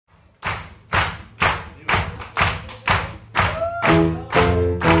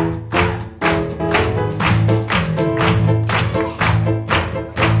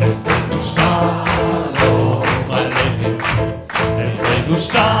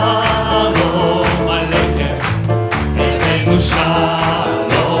Shalom Aleichem, Evenu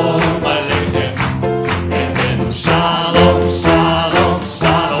Shalom Aleichem, Evenu Shalom, Shalom,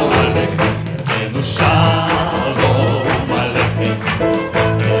 Shalom Aleichem, Evenu Shalom Aleichem,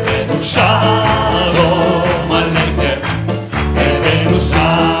 Evenu Shalom Aleichem, Evenu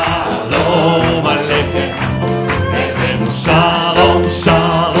Shalom Aleichem, Evenu Shalom,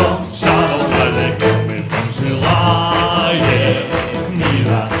 Shalom, Shalom Aleichem, Evenu Shalom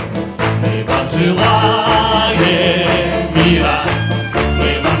Mira, Evenu Shalom Mira,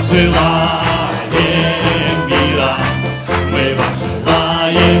 Evenu Shalom Mira, Evenu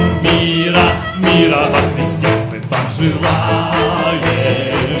Shalom Mira, Mira во Христе, Evenu Shalom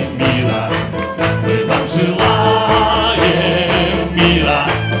Mira, Evenu Shalom Mira,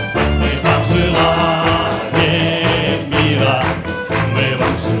 Evenu Shalom Mira, Evenu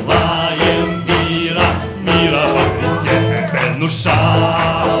Shalom Mira, Mira во Христе, Evenu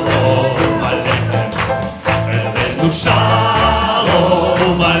Shalom Aleichem, Evenu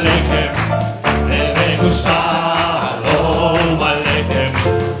Shalom Aleichem, Evenu Shalom Aleichem,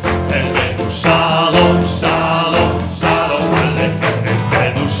 Evenu Shalom, Shalom, Shalom Aleichem,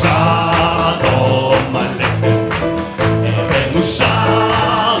 Evenu Shalom Aleichem, Evenu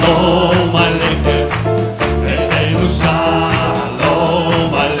Shalom Aleichem, Evenu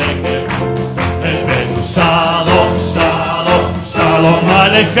Shalom Aleichem, Evenu Shalom, Shalom, Shalom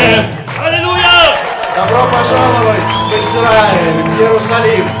Aleichem. Hallelujah! Добро пожаловать в Израиль, в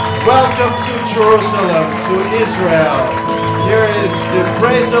Иерусалим. Welcome to Jerusalem, to Israel. Here is the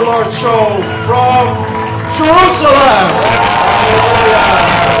Praise the Lord show from Jerusalem.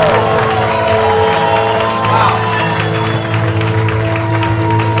 Hallelujah.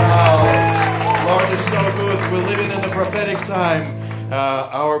 Wow, Lord is so good. We're living in the prophetic time.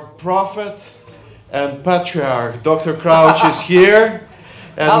 Our prophet and patriarch, Dr. Crouch, is here.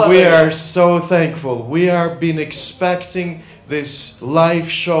 And we are so thankful. We are been expecting this live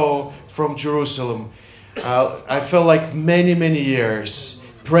show from Jerusalem. I felt like many years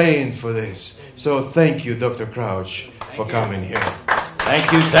praying for this. So thank you, Dr. Crouch, for coming here.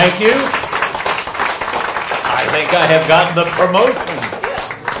 Thank you, thank you. I think I have gotten the promotion.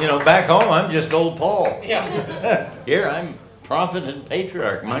 You know, back home I'm just old Paul. Yeah. Here I'm prophet and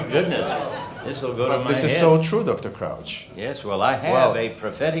patriarch. My goodness. This will go to my This is head. so true, Dr. Crouch. Yes, well, I have a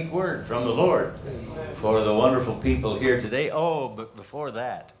prophetic word from the Lord for the wonderful people here today. Oh, but before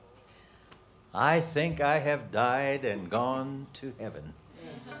that, I think I have died and gone to heaven.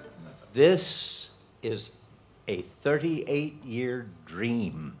 This is a 38-year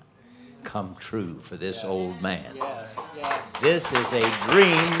dream come true for this old man. Yes, yes. This is a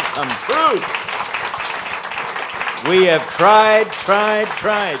dream come true. We have tried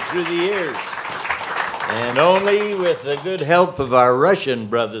through the years. And only with the good help of our Russian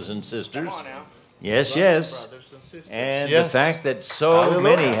brothers and sisters. Come on now. Yes, yes. And Yes. the fact that so Hallelujah.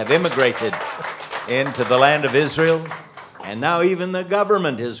 many have immigrated into the land of Israel. And now even the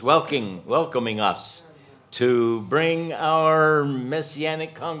government is welcoming us to bring our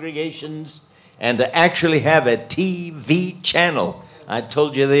Messianic congregations and to actually have a TV channel. I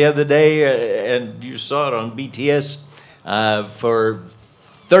told you the other day, and you saw it on BTS, for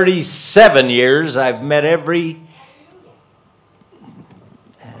 37 years I've met every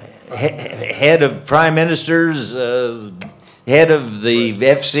head of prime ministers, head of the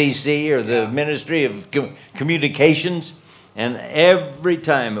FCC or the Ministry of Communications, and every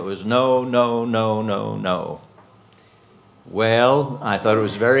time it was no, no, no, no, no. Well, I thought it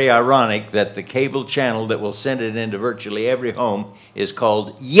was very ironic that the cable channel that will send it into virtually every home is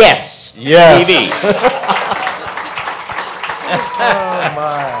called Yes, Yes. TV. Oh,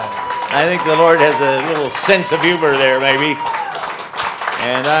 my. I think the Lord has a little sense of humor there, maybe.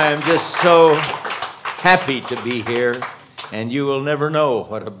 And I am just so happy to be here. And you will never know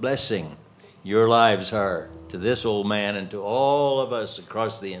what a blessing your lives are to this old man and to all of us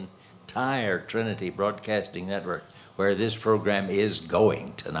across the entire Trinity Broadcasting Network, where this program is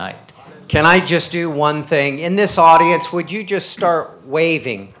going tonight. Can I just do one thing? In this audience, would you just start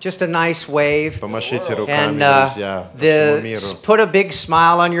waving? Just a nice wave. Помашите руками, And друзья, по всему миру. put a big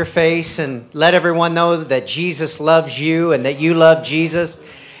smile on your face and let everyone know that Jesus loves you and that you love Jesus.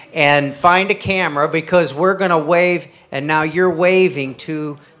 And find a camera because we're going to wave, and now you're waving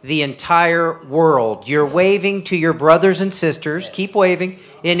to the entire world. You're waving to your brothers and sisters. Keep waving.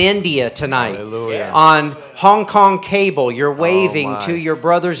 In India tonight. Hallelujah. On Hong Kong cable, you're waving my. to your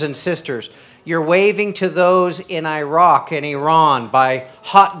brothers and sisters. You're waving to those in Iraq and Iran by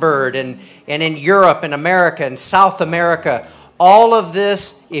Hotbird and in Europe and America and South America. All of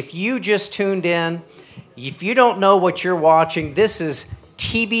this, if you just tuned in, if you don't know what you're watching, this is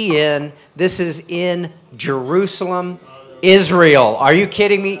TBN. This is in Jerusalem, Israel. Are you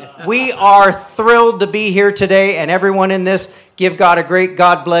kidding me? We are thrilled to be here today, and everyone in this, give God a great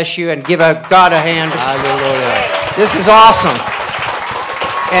God bless you, and give God a hand. Hallelujah. This is awesome.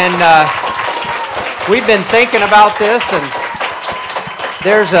 And we've been thinking about this, and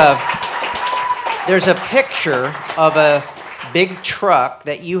there's a picture of a big truck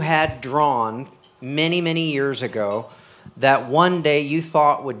that you had drawn many, many years ago that one day you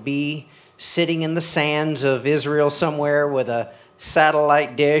thought would be sitting in the sands of Israel somewhere with a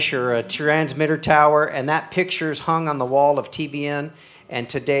satellite dish or a transmitter tower, and that picture's hung on the wall of TBN. And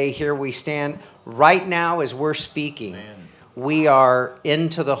today, here we stand. Right now, as we're speaking, we are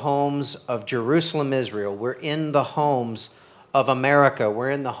into the homes of Jerusalem, Israel. We're in the homes of America.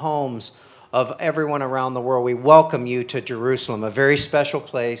 We're in the homes of everyone around the world. We welcome you to Jerusalem, a very special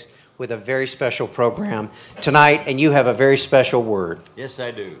place with a very special program tonight, and you have a very special word. Yes,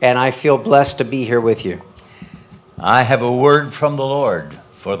 I do. And I feel blessed to be here with you. I have a word from the Lord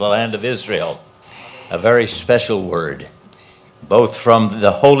for the land of Israel, a very special word, both from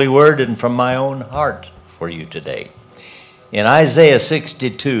the Holy Word and from my own heart for you today. In Isaiah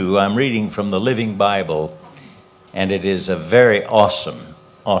 62, I'm reading from the Living Bible, and it is a very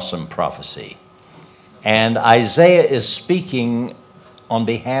awesome prophecy. And Isaiah is speaking on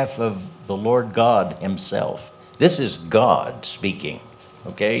behalf of the Lord God himself. This is God speaking,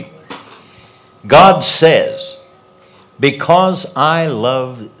 okay? God says, because I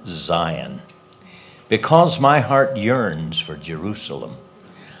love Zion, because my heart yearns for Jerusalem,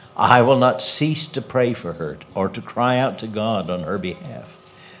 I will not cease to pray for her or to cry out to God on her behalf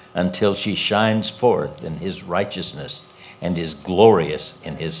until she shines forth in his righteousness and is glorious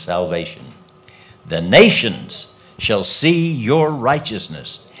in his salvation. The nations shall see your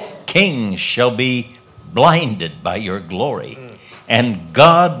righteousness. Kings shall be blinded by your glory. And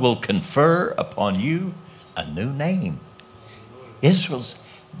God will confer upon you a new name.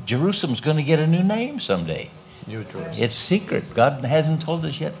 Jerusalem's going to get a new name someday. New Jerusalem. It's secret. God hasn't told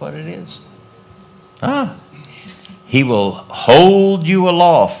us yet what it is. He will hold you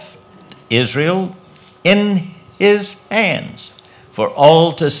aloft, Israel, in his hands for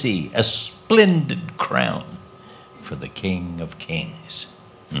all to see, a splendid crown for the King of Kings.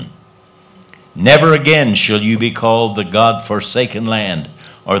 Never again shall you be called the God-forsaken land,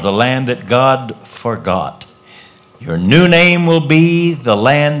 or the land that God forgot. Your new name will be the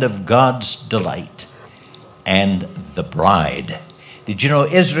land of God's delight and the bride. Did you know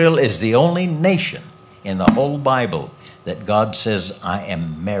Israel is the only nation in the whole Bible that God says, I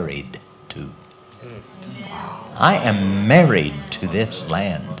am married to? I am married to this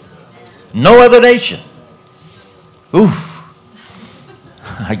land. No other nation. Oof,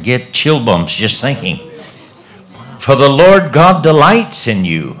 I get chill bumps just thinking. For the Lord God delights in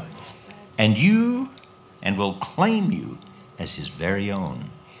you, and will claim you as his very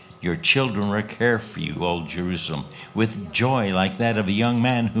own. Your children will care for you, O Jerusalem, with joy like that of a young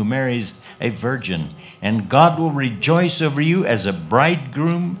man who marries a virgin. And God will rejoice over you as a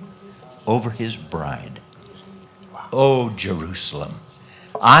bridegroom over his bride. O Jerusalem,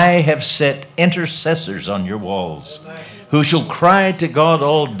 I have set intercessors on your walls, who shall cry to God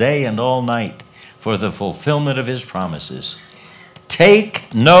all day and all night for the fulfillment of his promises.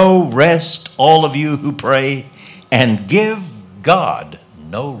 Take no rest, all of you who pray, and give God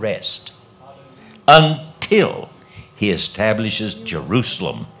no rest until he establishes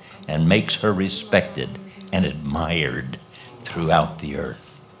Jerusalem and makes her respected and admired throughout the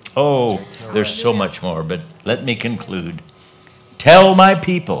earth. Oh, there's so much more, but let me conclude. Tell my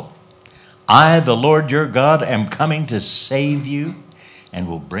people, I, the Lord your God, am coming to save you and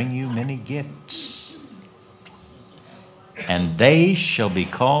will bring you many gifts. And they shall be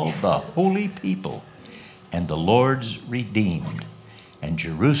called the holy people and the Lord's redeemed. And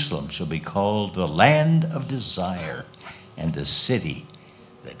Jerusalem shall be called the land of desire and the city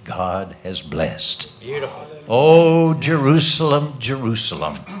that God has blessed. Beautiful. Oh, Jerusalem,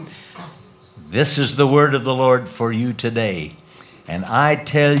 Jerusalem. This is the word of the Lord for you today. And I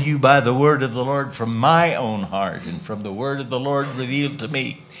tell you by the word of the Lord from my own heart and from the word of the Lord revealed to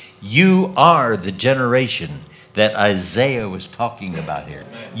me, you are the generation that Isaiah was talking about here.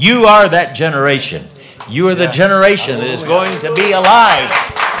 You are that generation. You are the generation that is going to be alive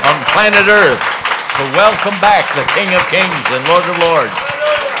on planet Earth. So welcome back the King of Kings and Lord of Lords.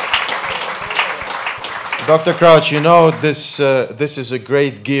 Dr. Crouch, you know this is a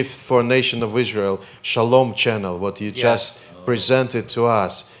great gift for nation of Israel, Shalom Channel, what you just presented to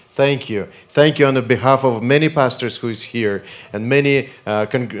us. Thank you. Thank you on the behalf of many pastors who is here and many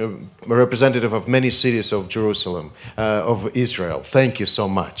representative of many cities of Jerusalem, of Israel. Thank you so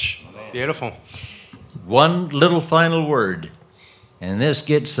much. Beautiful. One little final word, and this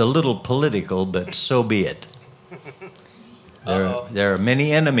gets a little political, but so be it. There are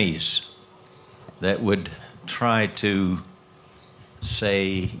many enemies that would try to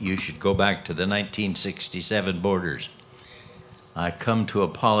say you should go back to the 1967 borders. I come to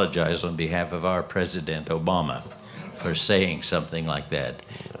apologize on behalf of our President Obama for saying something like that.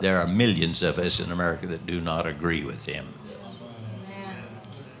 There are millions of us in America that do not agree with him.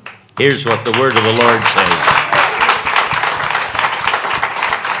 Here's what the word of the Lord says.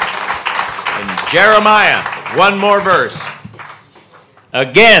 In Jeremiah, one more verse.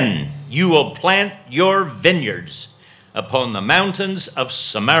 Again, you will plant your vineyards upon the mountains of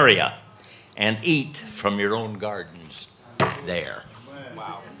Samaria and eat from your own gardens there.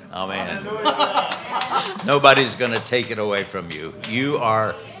 Wow. Amen. Nobody's going to take it away from you. You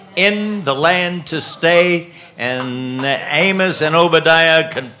are in the land to stay, and Amos and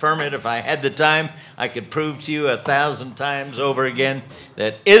Obadiah confirm it. If I had the time, I could prove to you 1,000 times over again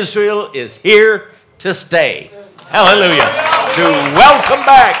that Israel is here to stay. Hallelujah. To welcome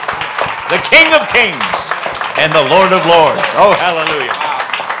back the King of Kings and the Lord of Lords. Oh, hallelujah.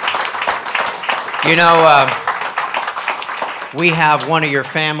 You know, we have one of your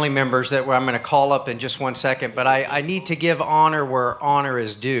family members that I'm going to call up in just one second, but I need to give honor where honor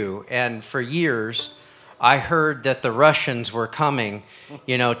is due. And for years, I heard that the Russians were coming,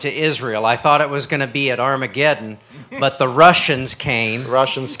 to Israel. I thought it was going to be at Armageddon, but the Russians came.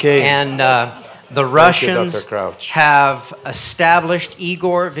 And the Russians have established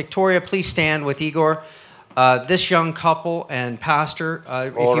Igor. Victoria, please stand with Igor. This young couple and Pastor,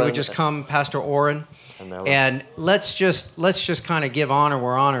 if you would just come, Pastor Oren. And let's just kind of give honor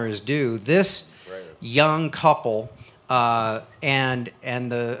where honor is due. This young couple and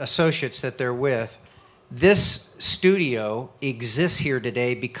the associates that they're with, this studio exists here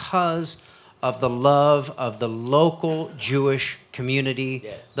today because of the love of the local Jewish community,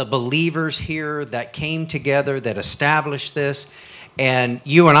 the believers here that came together, that established this. And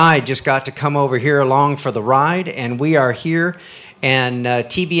you and I just got to come over here along for the ride, and we are here. And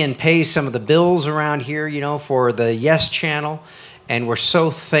TBN pays some of the bills around here, for the Yes Channel. And we're so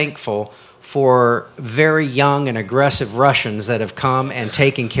thankful for very young and aggressive Russians that have come and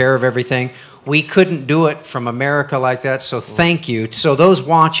taken care of everything. We couldn't do it from America like that, so thank you. So those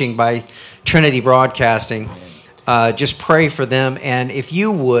watching by Trinity Broadcasting, just pray for them. And if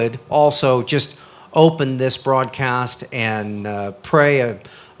you would also just open this broadcast and pray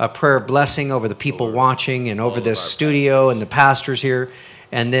a prayer blessing over the people watching and over this studio and the pastors here.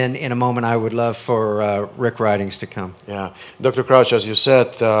 And then in a moment, I would love for Rick Ridings to come. Yeah. Dr. Crouch, as you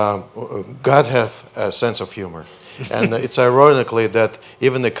said, God has a sense of humor. And it's ironically that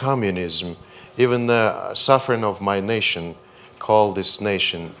even the communism, even the suffering of my nation, call this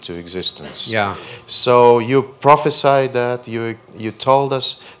nation to existence. Yeah. So you prophesied that, you told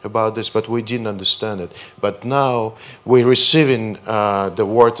us about this, but we didn't understand it. But now we're receiving the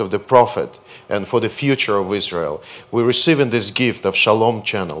word of the prophet and for the future of Israel. We're receiving this gift of Shalom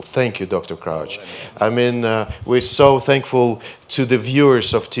Channel. Thank you, Dr. Crouch. I mean, we're so thankful to the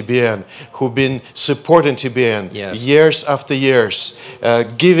viewers of TBN who've been supporting TBN years after years,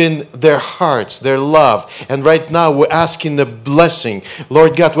 giving their hearts, their love. And right now we're asking the blessing.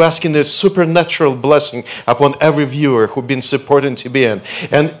 Lord God, we're asking the supernatural blessing upon every viewer who've been supporting TBN.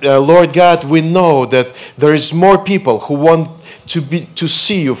 And Lord God, we know that there is more people who want to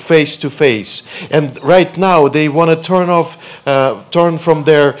see you face to face. And right now they want to turn from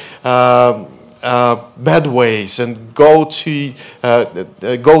their bad ways and go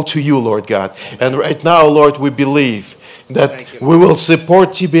to you, Lord God. And right now, Lord, we believe that we will support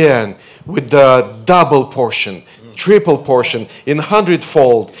TBN with the double portion, triple portion, in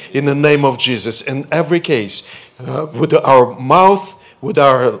 100-fold in the name of Jesus. In every case, with our mouth, with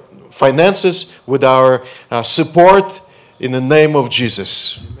our finances, with our support, in the name of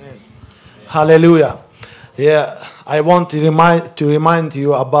Jesus. Amen. Hallelujah. Yeah, I want to remind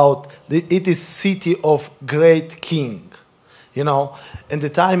you about it is city of great king. In the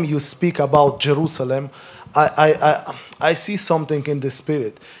time you speak about Jerusalem, I see something in the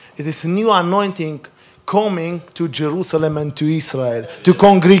spirit. It is a new anointing coming to Jerusalem and to Israel, to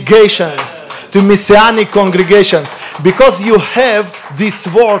congregations, to messianic congregations. Because you have this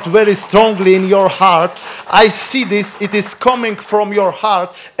word very strongly in your heart, I see this, it is coming from your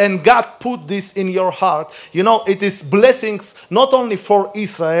heart, and God put this in your heart. It is blessings not only for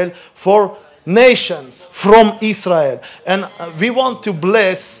Israel, for nations from Israel. And we want to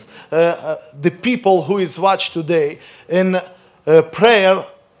bless the people who is watched today in prayer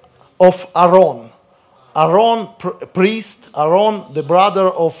of Aaron. Aaron, priest, Aaron, the brother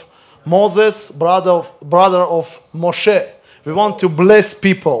of Moses, brother of Moshe. We want to bless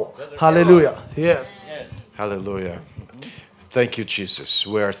people. Hallelujah. Yes. Hallelujah. Thank you, Jesus.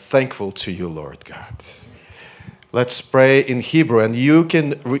 We are thankful to you, Lord God. Let's pray in Hebrew, and you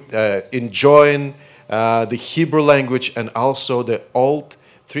can join the Hebrew language and also the old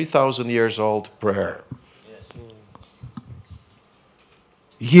 3,000 years old prayer.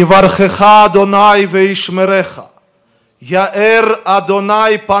 יברכך אדוני וישמרך, יאר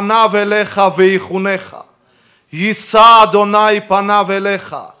אדוני פניו אליך ויחונך, יישא אדוני פניו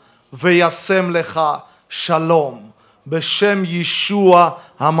אליך וישם לך שלום, בשם ישוע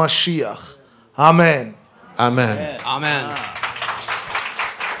המשיח. אמן. Amen. Amen.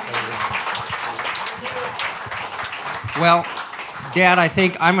 Well, Dad, I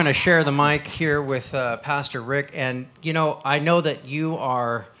think I'm going to share the mic here with Pastor Rick. And, you know, I know that you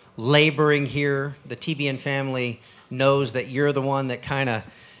are laboring here. The TBN family knows that you're the one that kind of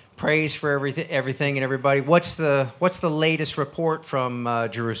prays for everything and everybody. What's the latest report from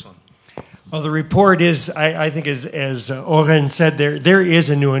Jerusalem? Well, the report is, I think, as Oren said, there is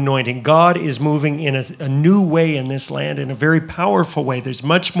a new anointing. God is moving in a new way in this land, in a very powerful way. There's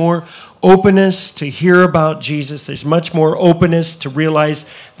much more openness to hear about Jesus. There's much more openness to realize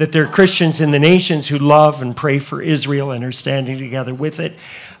that there are Christians in the nations who love and pray for Israel and are standing together with it.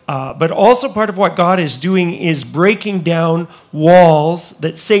 But also part of what God is doing is breaking down walls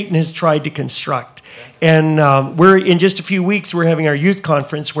that Satan has tried to construct. And we're in just a few weeks, we're having our youth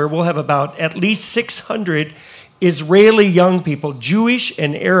conference where we'll have about at least 600 Israeli young people, Jewish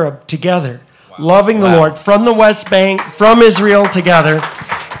and Arab, together, loving the Lord from the West Bank, from Israel together.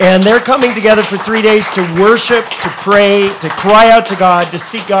 And they're coming together for 3 days to worship, to pray, to cry out to God, to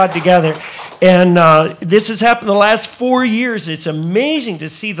seek God together. And this has happened the last 4 years. It's amazing to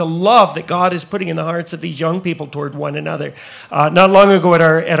see the love that God is putting in the hearts of these young people toward one another. Not long ago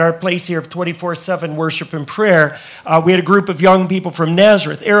at our place here of 24/7 worship and prayer, we had a group of young people from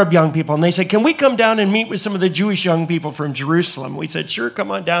Nazareth, Arab young people, and they said, "Can we come down and meet with some of the Jewish young people from Jerusalem?" We said, "Sure,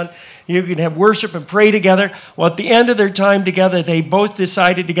 come on down. You can have worship and pray together." Well, at the end of their time together, they both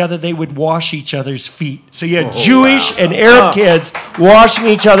decided together they would wash each other's feet. So you had Jewish and Arab kids washing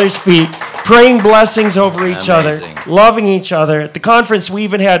each other's feet, praying blessings over each other, loving each other. At the conference, we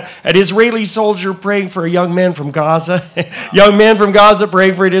even had an Israeli soldier praying for a young man from Gaza, young man from Gaza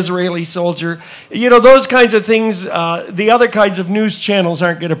praying for an Israeli soldier. You know, those kinds of things, the other kinds of news channels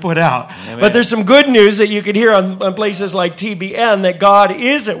aren't going to put out. Amen. But there's some good news that you can hear on places like TBN, that God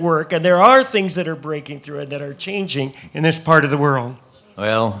is at work, and there are things that are breaking through and that are changing in this part of the world.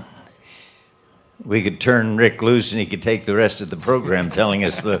 Well, we could turn Rick loose and he could take the rest of the program telling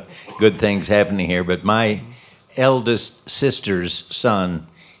us the good things happening here. But my eldest sister's son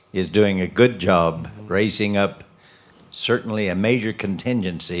is doing a good job raising up certainly a major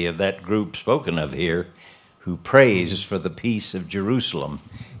contingency of that group spoken of here who prays for the peace of Jerusalem.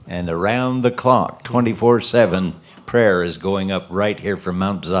 And around the clock, 24/7, prayer is going up right here from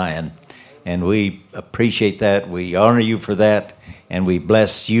Mount Zion. And we appreciate that. We honor you for that. And we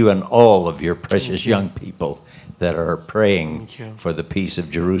bless you and all of your precious young people that are praying for the peace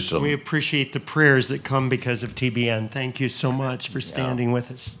of Jerusalem. We appreciate the prayers that come because of TBN. Thank you so much for standing with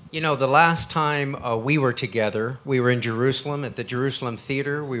us. You know, the last time we were together, we were in Jerusalem at the Jerusalem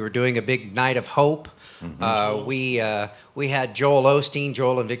Theater. We were doing a big night of hope. We had Joel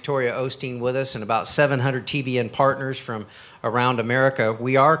and Victoria Osteen with us, and about 700 TBN partners from around America.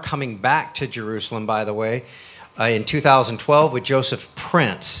 We are coming back to Jerusalem, by the way, in 2012 with Joseph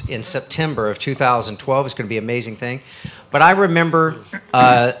Prince in September of 2012. It's going to be an amazing thing. But I remember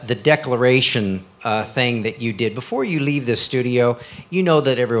the declaration thing that you did before you leave the studio. You know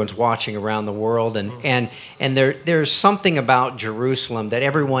that everyone's watching around the world, and there's something about Jerusalem that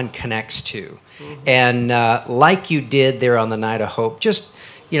everyone connects to. And like you did there on the Night of Hope, just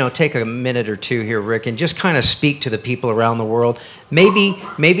take a minute or two here, Rick, and just kind of speak to the people around the world.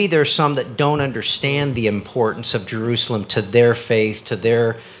 Maybe there's some that don't understand the importance of Jerusalem to their faith, to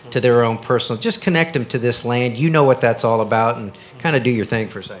their own personal. Just connect them to this land. You know what that's all about, and kind of do your thing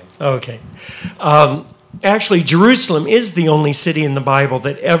for a second. Okay. Actually, Jerusalem is the only city in the Bible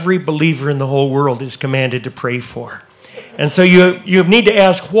that every believer in the whole world is commanded to pray for. And so you need to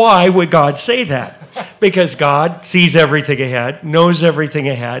ask, why would God say that? Because God sees everything ahead, knows everything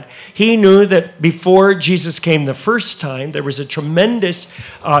ahead. He knew that before Jesus came the first time, there was a tremendous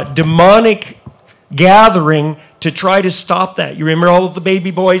demonic gathering to try to stop that. You remember all of the baby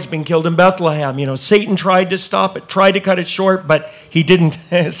boys being killed in Bethlehem. You know, Satan tried to stop it, tried to cut it short, but he didn't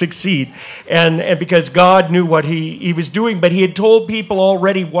succeed. And because God knew what he was doing, but he had told people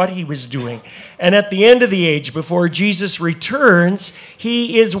already what he was doing. And at the end of the age, before Jesus returns,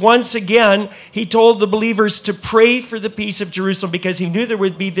 he is once again, he told the believers to pray for the peace of Jerusalem, because he knew there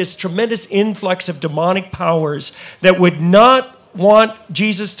would be this tremendous influx of demonic powers that would not want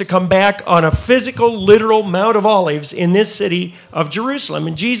Jesus to come back on a physical, literal Mount of Olives in this city of Jerusalem.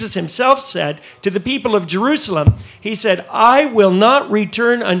 And Jesus himself said to the people of Jerusalem, he said, I will not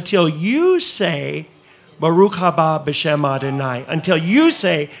return until you say, Baruch haba b'shem Adonai, until you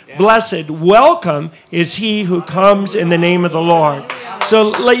say, blessed, welcome is he who comes in the name of the Lord.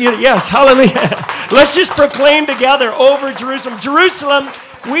 So, yes, hallelujah. Let's just proclaim together over Jerusalem. Jerusalem,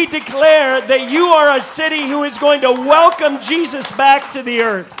 we declare that you are a city who is going to welcome Jesus back to the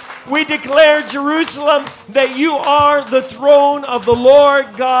earth. We declare, Jerusalem, that you are the throne of the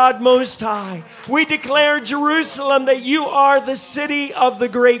Lord God Most High. We declare, Jerusalem, that you are the city of the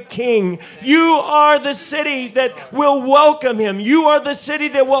great King. You are the city that will welcome him. You are the city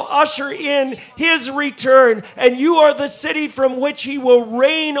that will usher in his return. And you are the city from which he will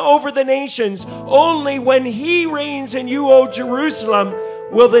reign over the nations. Only when he reigns in you, O Jerusalem,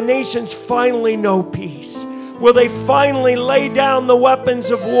 will the nations finally know peace. Will they finally lay down the weapons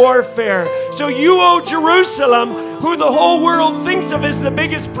of warfare? So you, O Jerusalem, who the whole world thinks of as the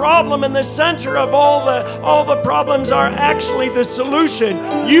biggest problem and the center of all the problems are actually the solution.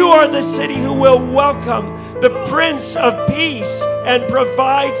 You are the city who will welcome the Prince of Peace and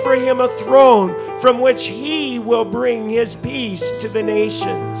provide for him a throne from which he will bring his peace to the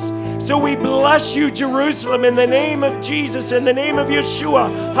nations. So we bless you, Jerusalem, in the name of Jesus, in the name of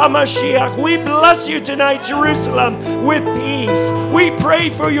Yeshua HaMashiach. We bless you tonight, Jerusalem, with peace. We pray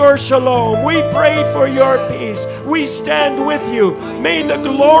for your shalom. We pray for your peace. We stand with you. May the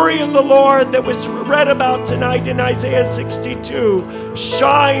glory of the Lord that was read about tonight in Isaiah 62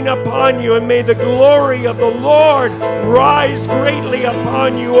 shine upon you, and may the glory of the Lord rise greatly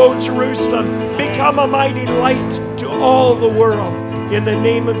upon you, O Jerusalem. Become a mighty light to all the world. In the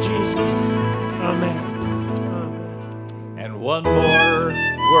name of Jesus. Amen. And one more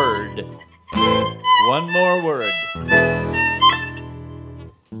word. One more word.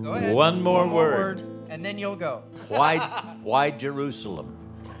 Go ahead. One more word. And then you'll go. Why Jerusalem?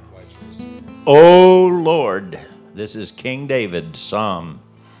 O Lord, this is King David, Psalm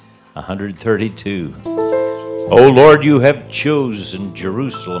 132. O Lord, you have chosen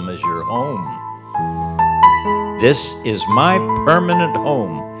Jerusalem as your home. This is my permanent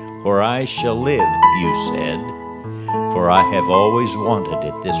home, where I shall live, you said, for I have always wanted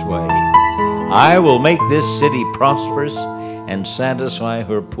it this way. I will make this city prosperous and satisfy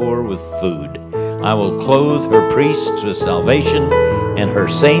her poor with food. I will clothe her priests with salvation, and her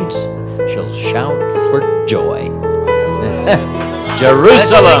saints shall shout for joy. Jerusalem!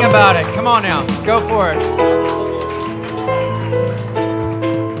 Let's sing about it. Come on now. Go for it.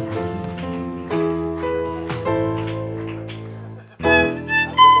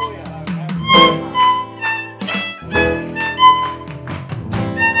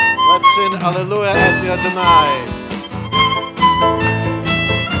 Hallelujah at the Adonai.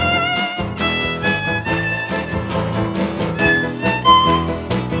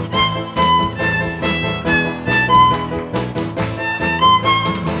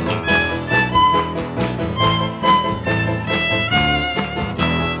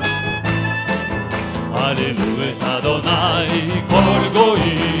 Hallelujah Adonai, kol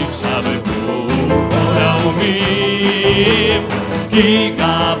goyim shabechu kol haumim, ki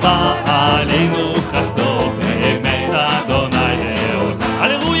gava עלינו חסדו באמת אדוני לעולם.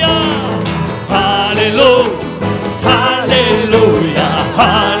 הללויה, הללו, הללויה,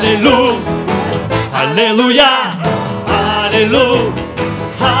 הללו, הללויה, הללו,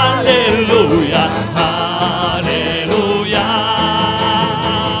 הללויה, הללויה,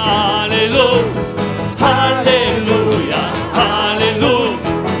 הללו, הללויה, הללו,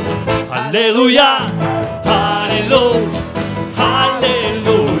 הללויה, הללו.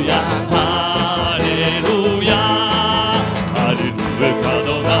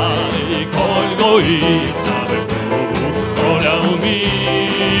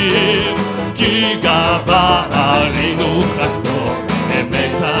 כי גבה עלינו חסדו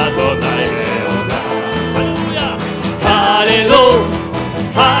באמת אדוני לעולם. הללו,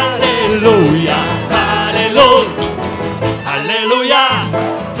 הללויה, הללו, הללויה,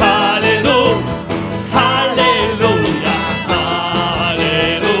 הללו, הללויה,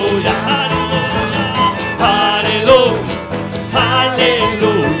 הללויה, הללו,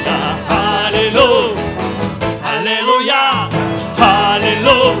 הללויה, הללו.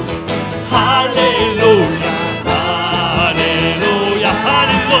 Hallelujah, hallelujah,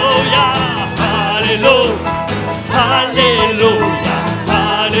 hallelujah, hallelujah, hallelujah,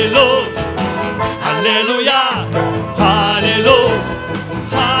 hallelujah, hallelujah, hallelujah,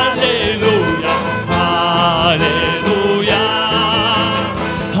 hallelujah, hallelujah,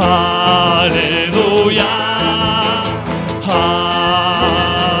 hallelujah, hallelujah.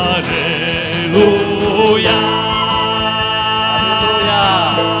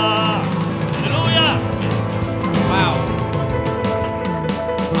 Wow.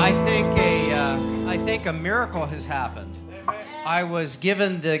 I think a miracle has happened. I was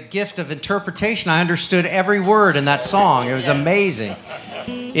given the gift of interpretation. I understood every word in that song. It was amazing.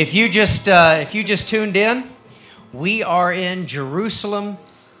 If you just tuned in, we are in Jerusalem,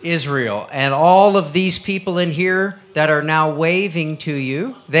 Israel, and all of these people in here that are now waving to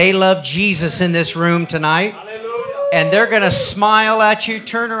you, they love Jesus in this room tonight. And they're going to smile at you.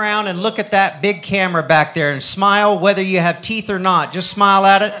 Turn around and look at that big camera back there and smile whether you have teeth or not. Just smile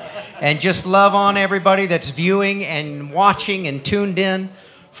at it and just love on everybody that's viewing and watching and tuned in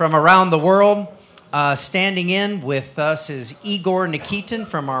from around the world. Standing in with us is Igor Nikitin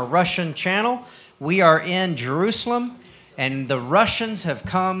from our Russian channel. We are in Jerusalem, and the Russians have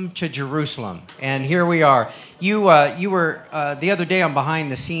come to Jerusalem. And here we are. You were, the other day on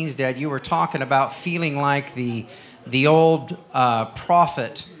Behind the Scenes, Dad, you were talking about feeling like the old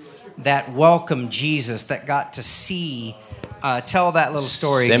prophet that welcomed Jesus, that got to see. Tell that little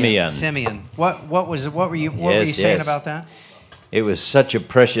story. Simeon. What were you saying about that? It was such a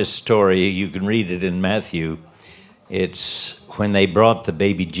precious story. You can read it in Matthew. It's when they brought the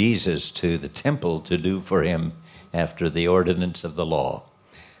baby Jesus to the temple to do for him after the ordinance of the law.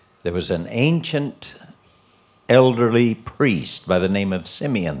 There was an ancient elderly priest by the name of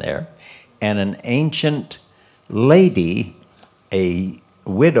Simeon there, and an ancient lady, a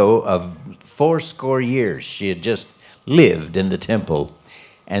widow of 80 years. She had just lived in the temple,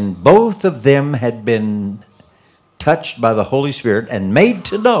 and both of them had been touched by the Holy Spirit and made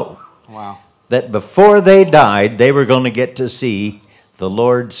to know that before they died, they were going to get to see the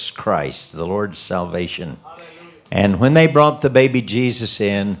Lord's Christ, the Lord's salvation. And when they brought the baby Jesus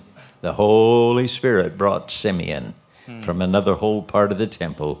in, the Holy Spirit brought Simeon from another whole part of the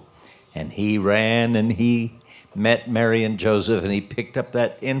temple, and he ran and he met Mary and Joseph, and he picked up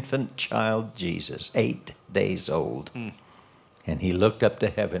that infant child Jesus, 8 days old. And he looked up to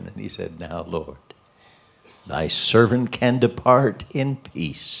heaven and he said, "Now, Lord, thy servant can depart in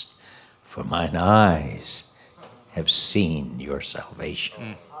peace, for mine eyes have seen your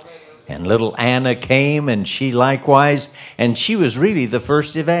salvation." And little Anna came, and she likewise, and she was really the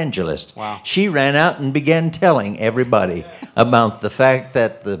first evangelist. She ran out and began telling everybody about the fact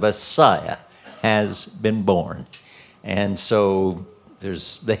that the Messiah has been born. And so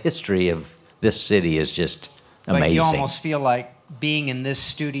there's the history of this city is just amazing. But you almost feel like being in this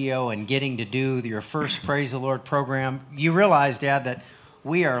studio and getting to do your first Praise the Lord program. You realize, Dad, that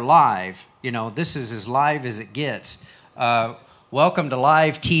we are live. You know, this is as live as it gets. Welcome to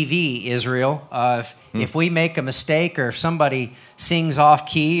live TV, Israel. If we make a mistake, or if somebody sings off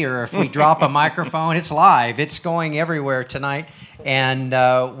key, or if we drop a microphone, it's live. It's going everywhere tonight. And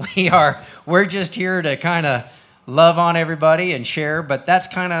we're just here to kind of love on everybody and share. But that's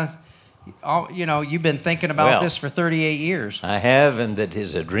kind of, you know, you've been thinking about this for 38 years. I have, and that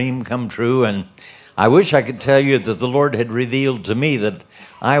is a dream come true. And I wish I could tell you that the Lord had revealed to me that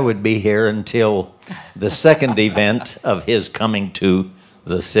I would be here until the second event of his coming to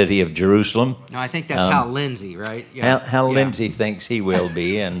the city of Jerusalem. No, I think that's Hal Lindsey, right? Hal Lindsey thinks he will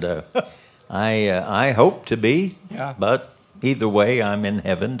be, and I hope to be. Yeah. But either way, I'm in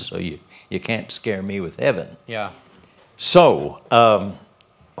heaven, so you can't scare me with heaven. Yeah. So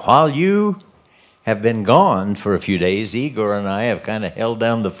while you have been gone for a few days, Igor and I have kind of held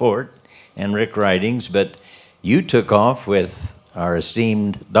down the fort and Rick Ridings, but you took off with our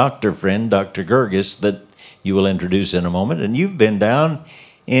esteemed doctor friend, Dr. Gergis, that you will introduce in a moment, and you've been down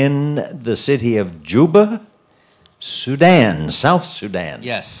in the city of Juba, Sudan, South Sudan.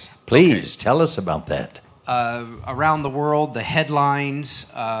 Yes. Please tell us about that. Around the world, the headlines,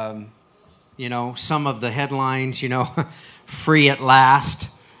 you know, some of the headlines, you know, free at last.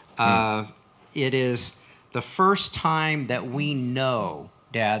 It is the first time that we know,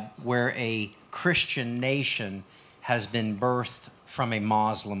 Dad, where a Christian nation has been birthed from a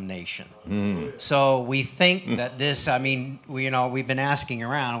Muslim nation. So we think that this, I mean, we've been asking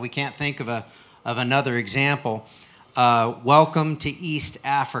around. We can't think of another example. Welcome to East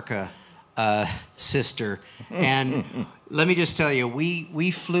Africa, sister. And let me just tell you,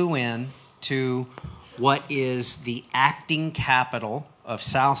 we flew in to what is the acting capital of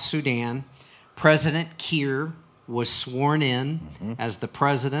South Sudan. President Kiir was sworn in as the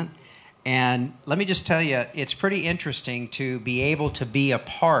president. And let me just tell you, it's pretty interesting to be able to be a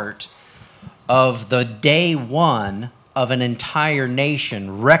part of the day one of an entire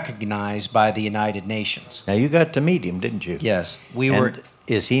nation recognized by the United Nations. Now, you got to meet him, didn't you? Yes, we And were.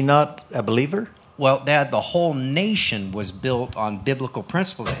 is he not a believer? Well, Dad, the whole nation was built on biblical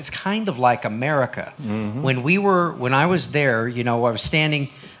principles. It's kind of like America. When I was there, you know, I was standing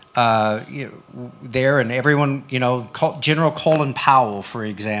there, and everyone, you know, General Colin Powell, for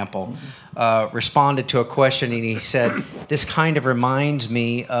example, responded to a question, and he said, "This kind of reminds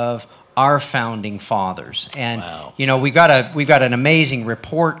me of our founding fathers." And you know, we've got an amazing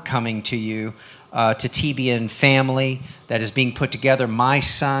report coming to you, to TBN family, that is being put together. My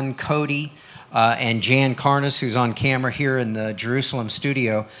son Cody and Jan Carnes, who's on camera here in the Jerusalem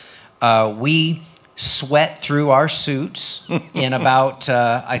studio, we sweat through our suits in about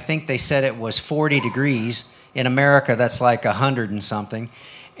I think they said it was 40 degrees. In America, that's like 100 and something.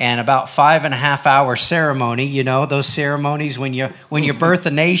 And about 5.5 hour ceremony, you know, those ceremonies when you birth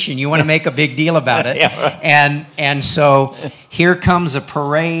a nation, you want to make a big deal about it. Yeah, right. And so here comes a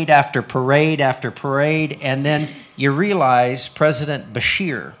parade after parade after parade, and then you realize President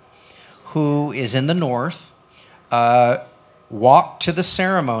Bashir, who is in the north, walked to the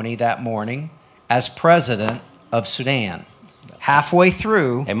ceremony that morning as president of Sudan. Halfway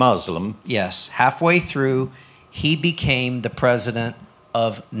through, A Muslim. yes, halfway through, he became the president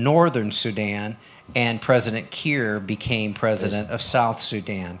of Northern Sudan, and President Kiir became president of South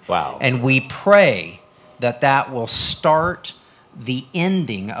Sudan. Wow. And we pray that that will start the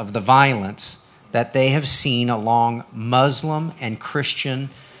ending of the violence that they have seen along Muslim and Christian,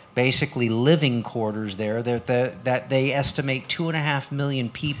 basically living quarters there, that they estimate 2.5 million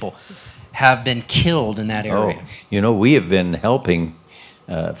people have been killed in that area. Oh, you know, we have been helping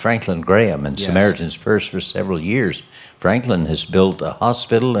Franklin Graham and Yes. Samaritan's Purse for several years. Franklin has built a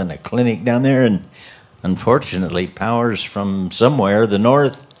hospital and a clinic down there, and unfortunately, powers from somewhere, the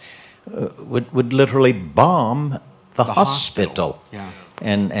north, would literally bomb the hospital. Yeah.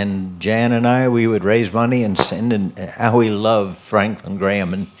 And Jan and I, we would raise money and send in. How we love Franklin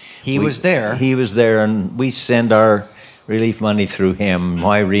Graham, and He was there. He was there, and we send our relief money through him.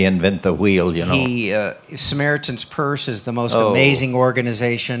 Why reinvent the wheel? You know. Samaritan's Purse is the most Oh. amazing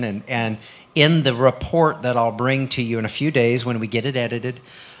organization, and in the report that I'll bring to you in a few days when we get it edited,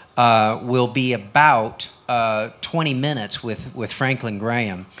 will be about 20 minutes with Franklin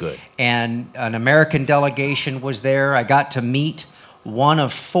Graham. Good. And an American delegation was there. I got to meet one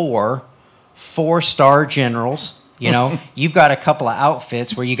of four-star generals. You know, you've got a couple of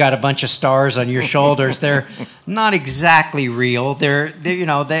outfits where you got a bunch of stars on your shoulders. They're not exactly real. They're you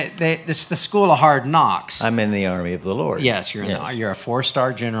know, it's the school of hard knocks. I'm in the army of the Lord. Yes, you're a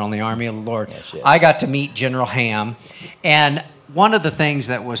 4-star general in the army of the Lord. Yes. I got to meet General Ham, and one of the things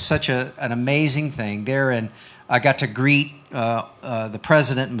that was such an amazing thing there, and I got to greet the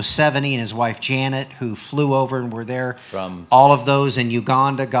President Museveni and his wife Janet, who flew over and were there. From all of those in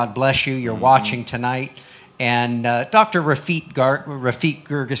Uganda. God bless you. You're watching tonight. And Dr. Rafik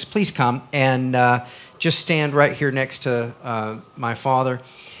Gurgis, please come and just stand right here next to my father.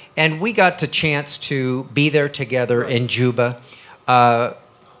 And we got the chance to be there together in Juba.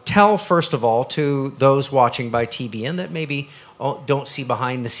 Tell, first of all, to those watching by TBN that maybe don't see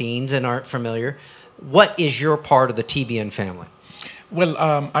behind the scenes and aren't familiar, what is your part of the TBN family? Well,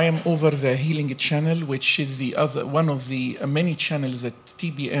 I am over the Healing Channel, which is one of the many channels that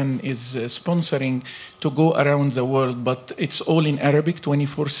TBN is sponsoring to go around the world, but it's all in Arabic,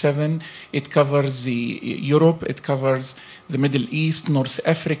 24/7. It covers Europe, it covers the Middle East, North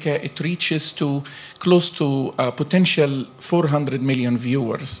Africa. It reaches to close to potential 400 million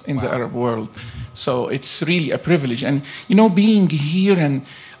viewers in the Arab world. So it's really a privilege. And, you know, being here, and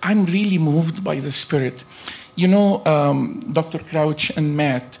I'm really moved by the Spirit. You know, Dr. Crouch and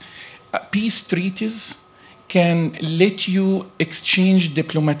Matt, peace treaties can let you exchange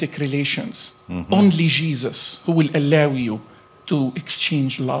diplomatic relations. Only Jesus who will allow you to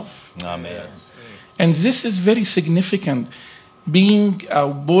exchange love. Amen. And this is very significant. Being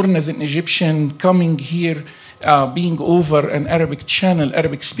born as an Egyptian, coming here, being over an Arabic channel,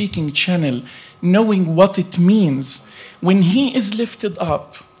 Arabic-speaking channel, knowing what it means, when he is lifted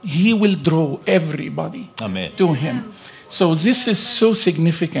up, he will draw everybody Amen. to him. So this is so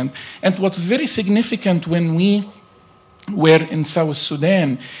significant. And what's very significant when we were in South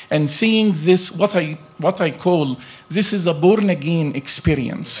Sudan and seeing this, what I call, this is a born-again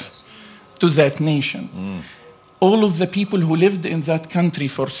experience to that nation. All of the people who lived in that country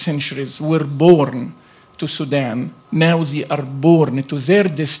for centuries were born to Sudan. Now they are born to their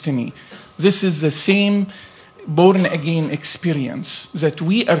destiny. This is the same born-again experience that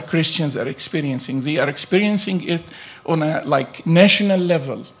we are Christians are experiencing. They are experiencing it on a national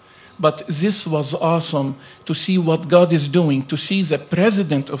level. But this was awesome to see what God is doing, to see the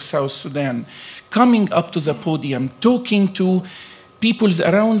president of South Sudan coming up to the podium, talking to peoples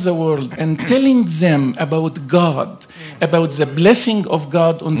around the world and telling them about God, about the blessing of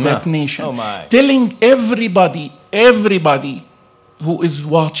God on that nation. Oh my. Telling everybody who is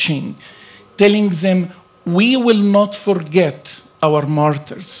watching, telling them, we will not forget our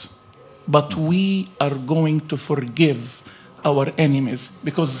martyrs, but we are going to forgive our enemies,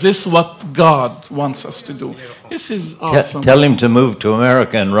 because this is what God wants us to do. This is awesome. Tell him to move to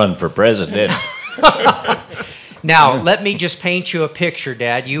America and run for president. Now, let me just paint you a picture,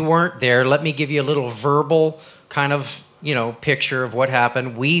 Dad. You weren't there. Let me give you a little verbal kind of, picture of what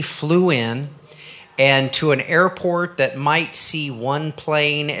happened. We flew in, and to an airport that might see one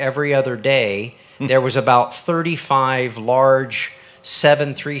plane every other day, there was about 35 large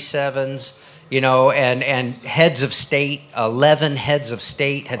 737s, and heads of state, 11 heads of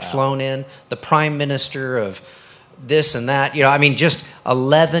state had flown in. The prime minister of this and that, just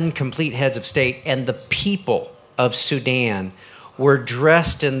 11 complete heads of state. And the people of Sudan were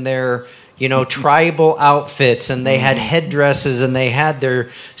dressed in their, tribal outfits, and they had headdresses, and they had their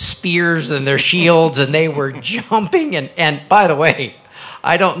spears and their shields, and they were jumping. And by the way,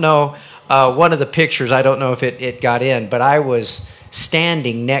 I don't know, one of the pictures, I don't know if it got in, but I was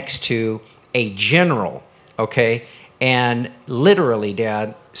standing next to a general, okay? And literally,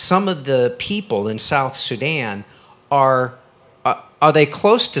 Dad, some of the people in South Sudan are they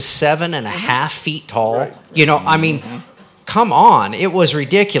close to 7.5 feet tall? Right. Come on. It was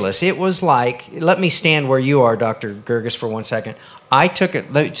ridiculous. It was like, let me stand where you are, Dr. Gerges, for 1 second.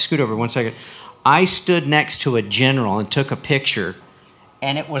 Let me scoot over 1 second. I stood next to a general and took a picture,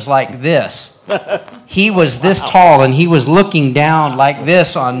 and it was like this. He was this tall, and he was looking down like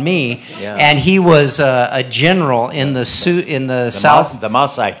this on me, and he was a general in the south. The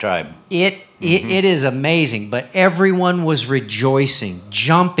Maasai tribe. It is amazing, but everyone was rejoicing,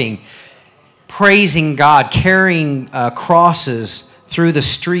 jumping, praising God, carrying crosses through the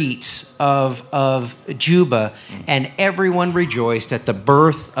streets of Juba, and everyone rejoiced at the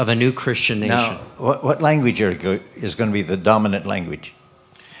birth of a new Christian nation. Now, what language is going to be the dominant language?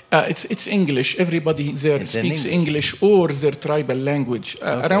 It's English. Everybody there speaks English or their tribal language.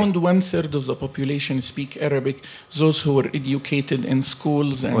 Around 1/3 of the population speak Arabic, those who were educated in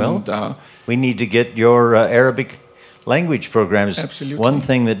schools. And, we need to get your Arabic language programs. Absolutely. One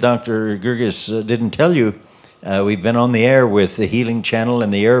thing that Dr. Gerges didn't tell you, we've been on the air with the Healing Channel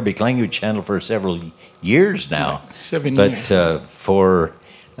and the Arabic Language Channel for several years now. 7 years. But for,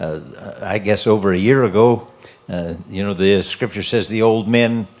 I guess, over a year ago, the scripture says the old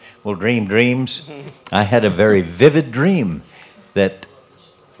men will dream dreams. I had a very vivid dream that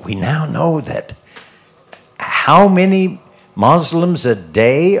we now know that how many Muslims a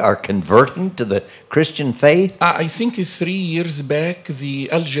day are converting to the Christian faith? I think 3 years back, the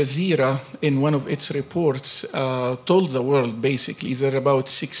Al Jazeera, in one of its reports, told the world, basically, there are about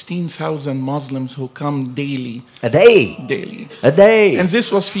 16,000 Muslims who come daily. A day? Daily. A day. And this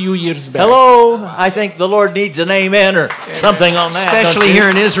was a few years back. Hello? I think the Lord needs an amen or something on that. Especially here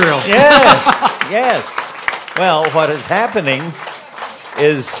in Israel. Yes, yes. Well, what is happening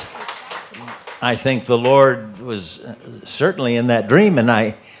is, I think the Lord was certainly in that dream, and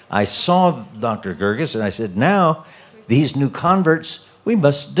I saw Dr. Gerges, and I said, now, these new converts, we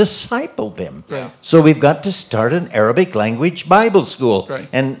must disciple them. Yeah. So we've got to start an Arabic language Bible school. Right.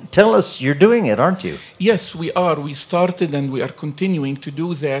 And tell us, you're doing it, aren't you? Yes, we are. We started and we are continuing to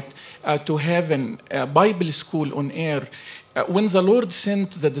do that, to have a Bible school on air. When the Lord sent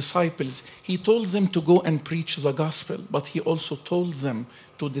the disciples, He told them to go and preach the gospel, but He also told them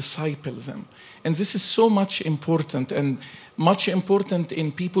to disciple them. And this is so much important, and much important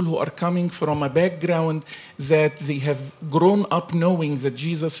in people who are coming from a background that they have grown up knowing that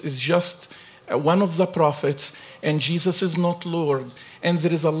Jesus is just one of the prophets and Jesus is not Lord. And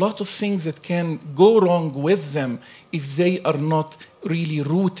there is a lot of things that can go wrong with them if they are not really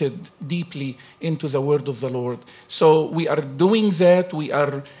rooted deeply into the word of the Lord. So we are doing that. We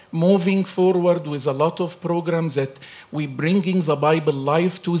are moving forward with a lot of programs that we're bringing the Bible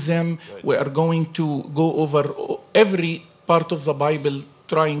live to them. We are going to go over every part of the Bible,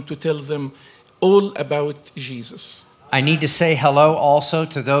 trying to tell them all about Jesus. I need to say hello also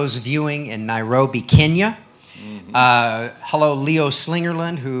to those viewing in Nairobi, Kenya. Hello, Leo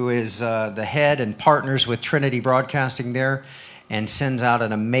Slingerland, who is the head and partners with Trinity Broadcasting there. and sends out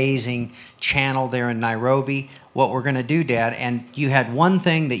an amazing channel there in Nairobi. What we're going to do, Dad, and you had one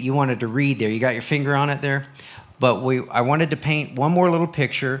thing that you wanted to read there. You got your finger on it there? But I wanted to paint one more little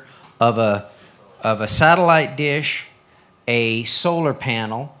picture of a satellite dish, a solar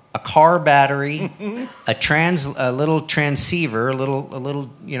panel, a car battery, a little transceiver, a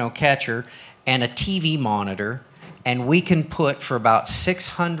little catcher, and a TV monitor. And we can put, for about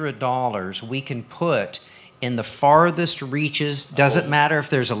 $600, we can put in the farthest reaches, doesn't matter if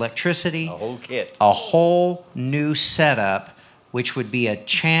there's electricity, A whole kit. a whole new setup, which would be a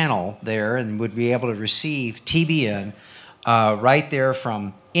channel there and would be able to receive TBN right there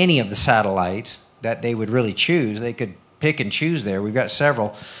from any of the satellites that they would really choose. They could pick and choose there. We've got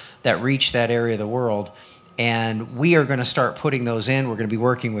several that reach that area of the world. And we are going to start putting those in. We're going to be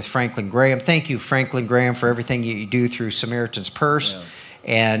working with Franklin Graham. Thank you, Franklin Graham, for everything you do through Samaritan's Purse. Yeah.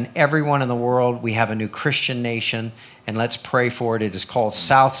 And everyone in the world, we have a new Christian nation, and let's pray for it. It is called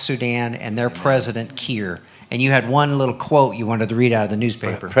South Sudan, and their president, Kiir. And you had one little quote you wanted to read out of the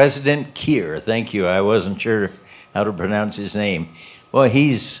newspaper. President Kiir, thank you. I wasn't sure how to pronounce his name. Well,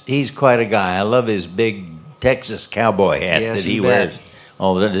 he's quite a guy. I love his big Texas cowboy hat Yes, that he you bet. wears.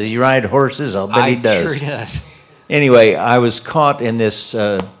 Oh, does he ride horses? I'll bet he does. Sure he does. Anyway, I was caught in this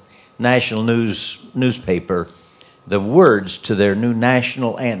national newspaper, the words to their new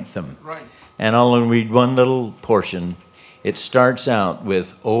national anthem. Right. And I'll only read one little portion. It starts out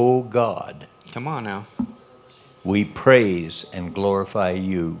with, "Oh God, Come on now. we praise and glorify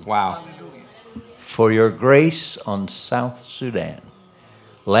you Wow. for your grace on South Sudan,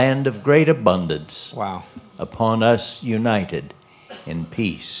 land of great abundance, Wow. upon us united in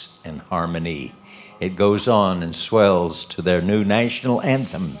peace and harmony." It goes on and swells to their new national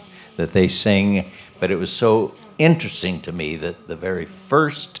anthem that they sing, but it was so interesting to me that the very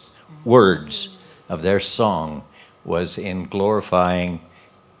first words of their song was in glorifying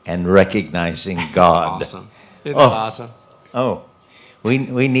and recognizing God. Awesome. Isn't that awesome? Oh, we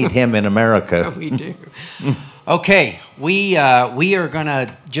need him in America. We do. Okay, we are going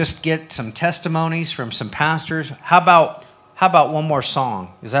to just get some testimonies from some pastors. How about one more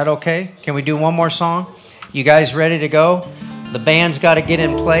song? Is that okay? Can we do one more song? You guys ready to go? The band's got to get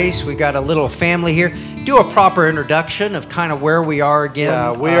in place. We got a little family here. Do a proper introduction of kind of where we are again.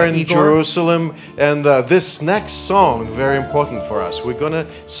 Yeah, we are in Igor. Jerusalem, and this next song very important for us. We're gonna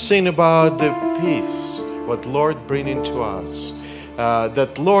sing about the peace, what Lord bringing to us.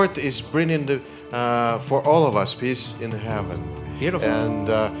 That Lord is bringing for all of us peace in heaven. Beautiful. And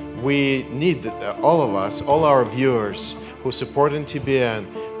we need all of us, all our viewers who support in TBN.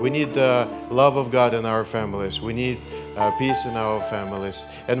 We need the love of God in our families. We need peace in our families.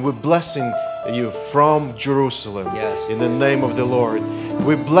 And we're blessing you from Jerusalem. Yes. In the name of the Lord.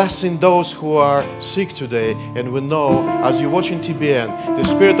 We're blessing those who are sick today. And we know, as you're watching TBN, the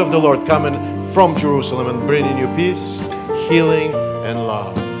Spirit of the Lord coming from Jerusalem and bringing you peace, healing, and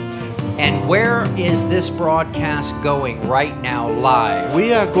love. And where is this broadcast going right now live?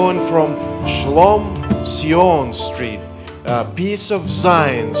 We are going from Shalom Sion Street, Peace of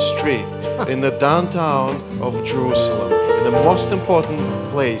Zion Street, in the downtown of Jerusalem, in the most important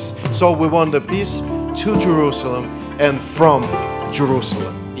place. So we want the peace to Jerusalem and from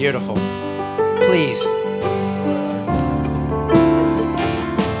Jerusalem. Beautiful. Please.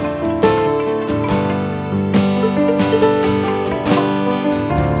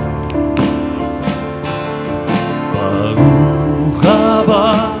 ברוך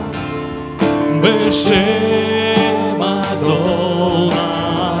הבא בשם אדוני,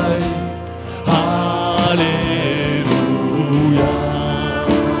 הללויה.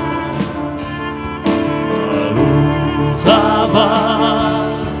 ברוך הבא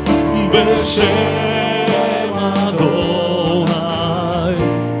בשם אדוני,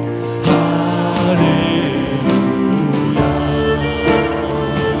 הללויה.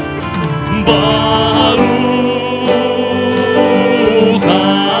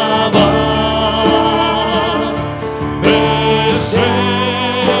 ברוך הבא בשם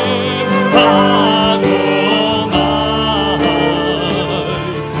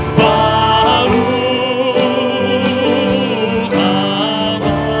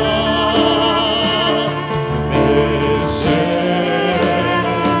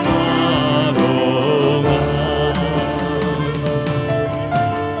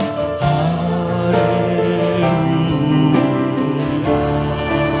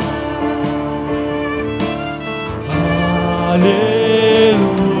אדוני,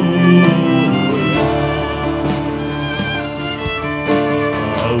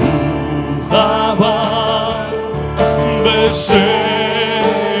 ברוך הבא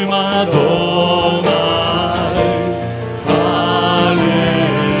בשם אדוני,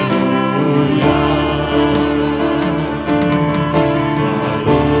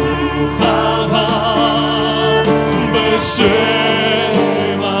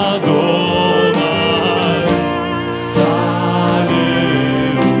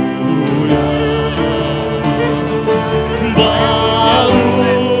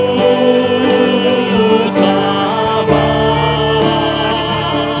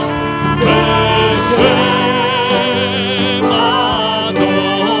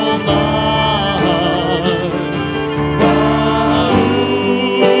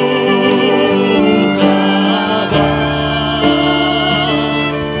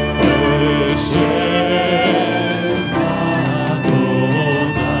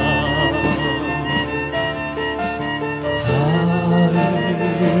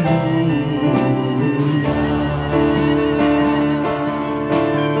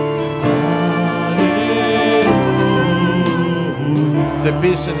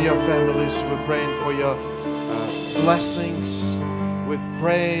 peace in your families. We're praying for your blessings. We're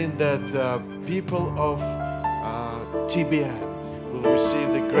praying that people of TBN will receive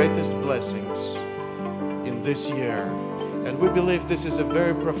the greatest blessings in this year. And we believe this is a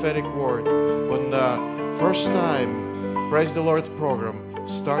very prophetic word. When first time Praise the Lord program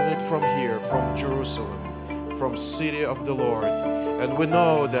started from here, from Jerusalem, from city of the Lord. And we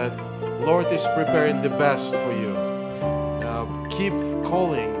know that Lord is preparing the best for you. Keep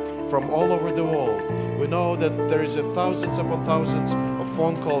calling from all over the world. We know that there is thousands upon thousands of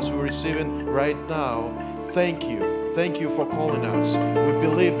phone calls we're receiving right now. Thank you. Thank you for calling us. We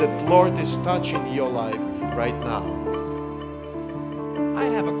believe that Lord is touching your life right now. I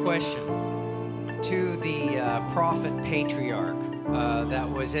have a question to the prophet patriarch that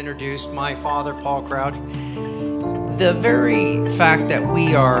was introduced, my father, Paul Crouch. The very fact that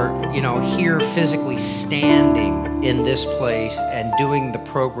we are, here physically standing in this place and doing the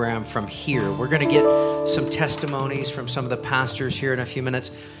program from here, we're going to get some testimonies from some of the pastors here in a few minutes.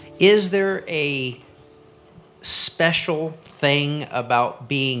 Is there a special thing about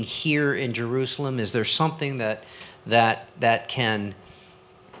being here in Jerusalem? Is there something that can,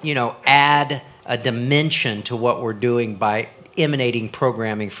 add a dimension to what we're doing by emanating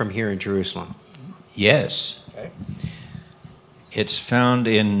programming from here in Jerusalem? Yes. Okay. It's found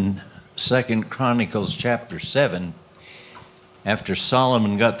in 2 Chronicles chapter 7. After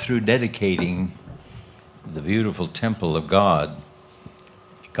Solomon got through dedicating the beautiful temple of God,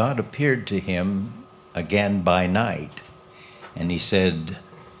 God appeared to him again by night. And he said,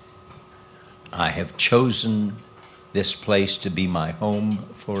 I have chosen this place to be my home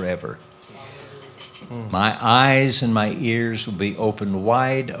forever. My eyes and my ears will be opened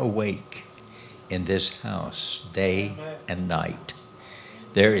wide awake in this house, day and night.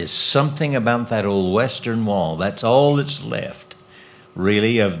 There is something about that old western wall. That's all that's left,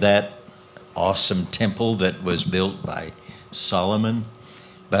 really, of that awesome temple that was built by Solomon.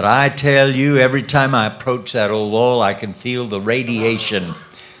 But I tell you, every time I approach that old wall, I can feel the radiation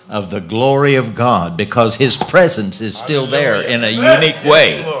of the glory of God, because His presence is still there in a unique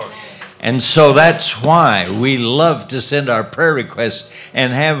way. And so that's why we love to send our prayer requests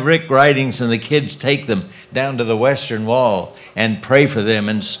and have Rick writings and the kids take them down to the western wall and pray for them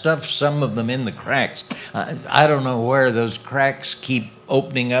and stuff some of them in the cracks. I don't know where those cracks keep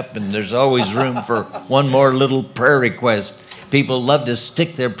opening up, and there's always room for one more little prayer request. People love to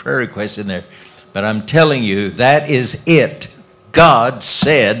stick their prayer requests in there. But I'm telling you, that is it. God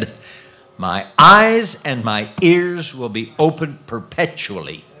said, my eyes and my ears will be opened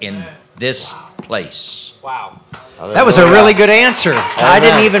perpetually in this place. Wow. That was a really good answer. I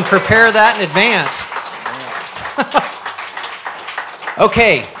didn't even prepare that in advance.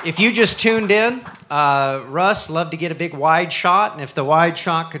 Okay, if you just tuned in, Russ, love to get a big wide shot, and if the wide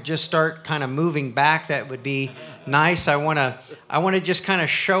shot could just start kind of moving back, that would be nice. I want to just kind of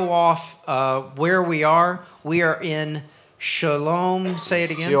show off where we are. We are in Shalom, say it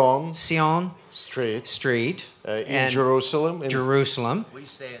again. Sion Street. In Jerusalem. Jerusalem. We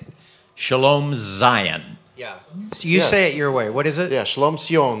say it Shalom Zion. Yeah. You say it your way. What is it? Yeah, Shalom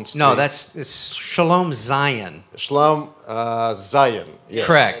Sion Street. No, it's Shalom Zion. Shalom Zion. Yes.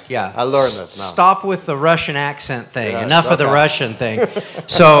 Correct, yeah. I learned that now. Stop with the Russian accent thing. Yeah, Enough of the Russian thing.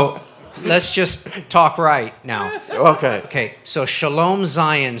 So let's just talk right now. Okay. Okay, so Shalom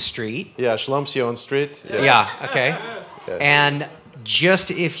Zion Street. Yeah, Shalom Sion Street. Yes. Yeah, okay. Yes. And just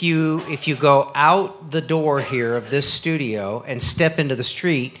if you go out the door here of this studio and step into the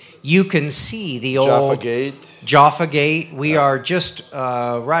street, you can see the old Jaffa Gate. We are just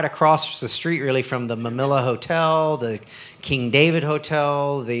right across the street, really, from the Mamilla Hotel, the King David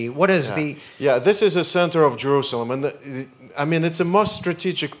Hotel. Yeah, this is a center of Jerusalem, and it's a most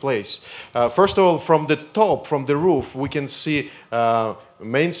strategic place. First of all, from the top, from the roof, we can see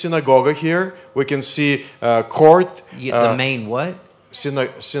main synagogue here. We can see court. The main what?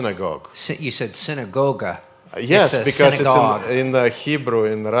 Synagogue. You said synagogue. Yes, because synagogue. It's in the Hebrew,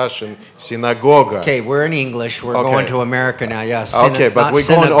 in Russian, synagogue. Okay, we're in English. We're going to America now. Yeah. Okay, but we're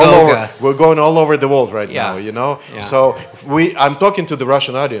going all over. We're going all over the world right now. Yeah. So I'm talking to the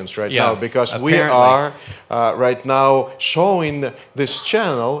Russian audience right now, because we are right now showing this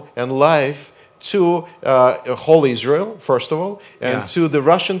channel and live to whole Israel, first of all, and to the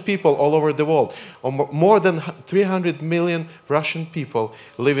Russian people all over the world. More than 300 million Russian people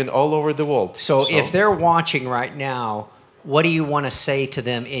living all over the world. So if they're watching right now, what do you want to say to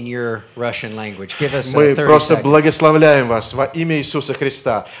them in your Russian language? Give us 30 Мы просто seconds. Благословляем вас во имя Иисуса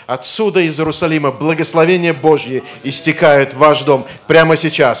Христа. Отсюда из Иерусалима благословение Божье истекает в ваш дом прямо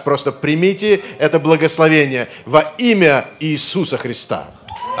сейчас. Просто примите это благословение во имя Иисуса Христа.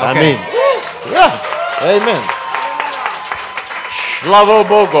 Amen. Yeah. Amen. Slava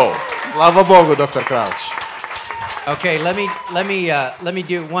Bogu. Slava Bogu, Dr. Crouch. Okay, let me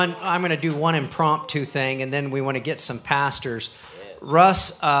do one. I'm going to do one impromptu thing, and then we want to get some pastors.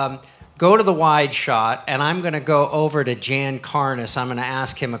 Russ, go to the wide shot, and I'm going to go over to Jan Carnes. I'm going to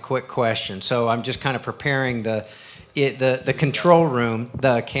ask him a quick question. So I'm just kind of preparing the control room,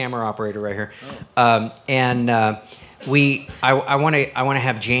 the camera operator right here, I want to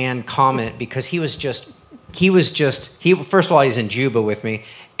have Jan comment because he first of all, he's in Juba with me,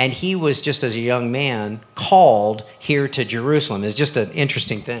 and he was just as a young man called here to Jerusalem. It's just an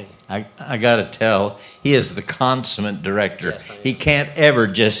interesting thing. I got to tell, he is the consummate director. Yes, he can't ever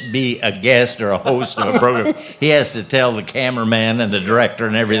just be a guest or a host of a program. He has to tell the cameraman and the director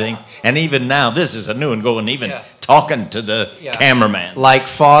and everything. And even now, this is a new and going, even talking to the cameraman. Like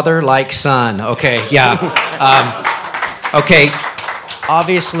father, like son. Okay, yeah. Okay,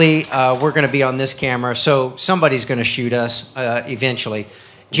 obviously, we're going to be on this camera, so somebody's going to shoot us eventually.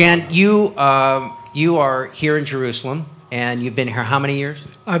 Jan, you are here in Jerusalem, and you've been here how many years?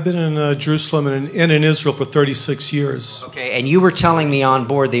 I've been in Jerusalem and in Israel for 36 years. Okay, and you were telling me on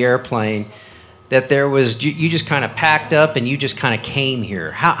board the airplane that you just kind of packed up and you just kind of came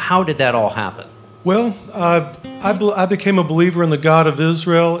here. How did that all happen? Well, I became a believer in the God of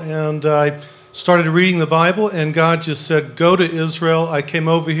Israel, and I started reading the Bible, and God just said, go to Israel. I came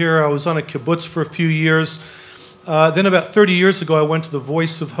over here. I was on a kibbutz for a few years. Then about 30 years ago, I went to the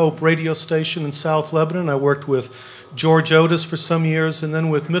Voice of Hope radio station in South Lebanon. I worked with George Otis for some years, and then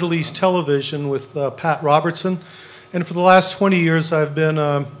with Middle East Television with Pat Robertson. And for the last 20 years, I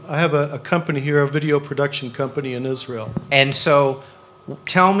have a company here, a video production company in Israel. And so,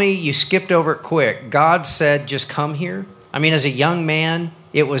 tell me, you skipped over it quick. God said, just come here? I mean, as a young man,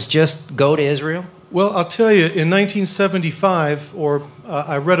 it was just go to Israel? Well, I'll tell you, in 1975,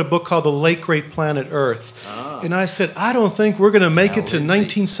 I read a book called The Late Great Planet Earth. And I said, I don't think we're going to make it to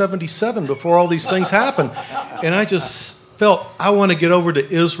 1977 before all these things happen. And I just felt, I want to get over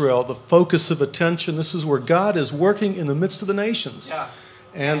to Israel, the focus of attention. This is where God is working in the midst of the nations. Yeah.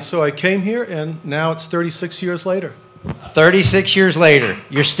 And so I came here, and now it's 36 years later. 36 years later,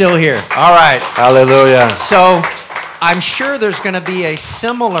 you're still here. All right. Hallelujah. So I'm sure there's going to be a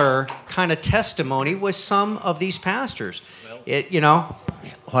similar kind of testimony with some of these pastors.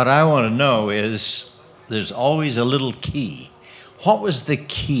 What I want to know is, there's always a little key. What was the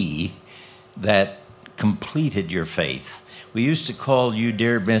key that completed your faith? We used to call you,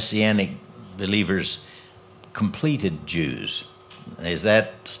 dear Messianic believers, completed Jews. Is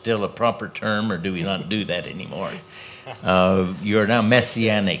that still a proper term, or do we not do that anymore? You're now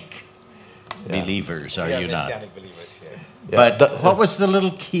Messianic believers, are you not? Messianic believers, yes. But what was the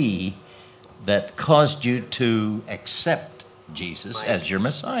little key that caused you to accept Jesus as your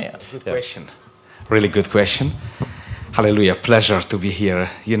Messiah? Good question. Really good question. Hallelujah. Pleasure to be here.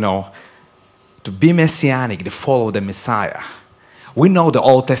 To be Messianic, to follow the Messiah. We know the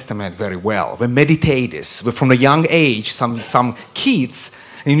Old Testament very well. We meditate this. From a young age, some kids,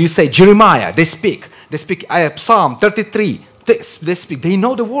 and you say, Jeremiah, they speak. Psalm 33, they speak. They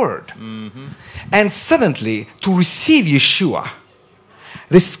know the word. Mm-hmm. And suddenly, to receive Yeshua,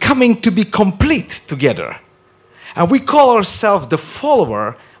 this coming to be complete together. And we call ourselves the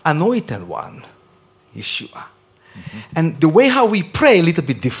follower, anointed one, Yeshua. Mm-hmm. And the way how we pray a little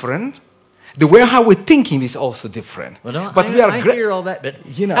bit different. The way how we're thinking is also different. Well, no, but I hear all that, but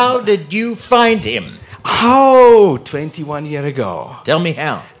how did you find him? 21 years ago. Tell me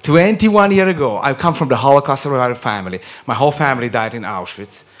how. 21 years ago, I come from the Holocaust survivor family. My whole family died in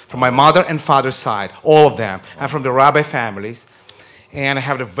Auschwitz. From my mother and father's side, all of them. I'm from the rabbi families. And I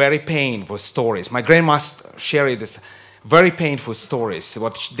have the very painful stories. My grandma shared this very painful stories.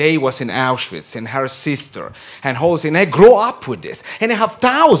 What they was in Auschwitz, and her sister, and Jose. And I grew up with this. And I have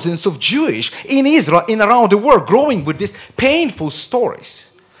thousands of Jewish in Israel and around the world growing with these painful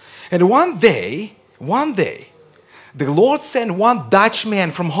stories. And one day, the Lord sent one Dutch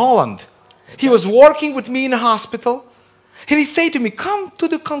man from Holland. He was working with me in a hospital. And he said to me, come to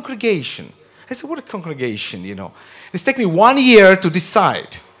the congregation. I said, what a congregation, It's taken me 1 year to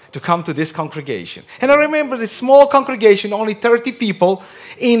decide to come to this congregation. And I remember this small congregation, only 30 people,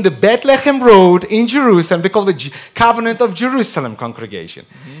 in the Bethlehem Road in Jerusalem. They call it the Covenant of Jerusalem congregation.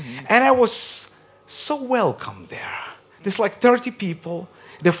 Mm-hmm. And I was so welcome there. There's like 30 people.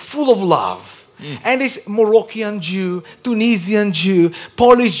 They're full of love. And this Moroccan Jew, Tunisian Jew,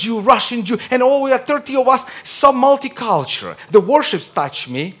 Polish Jew, Russian Jew, and all we are 30 of us, some multicultural. The worships touch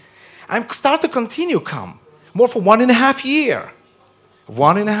me. I start to continue come. More for 1.5 years.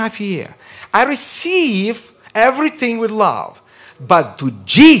 1.5 years. I receive everything with love. But to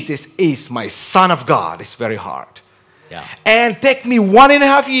Jesus is my Son of God. It's very hard. Yeah. And take me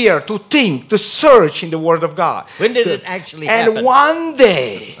 1.5 years to think, to search in the Word of God. When did it actually and happen? one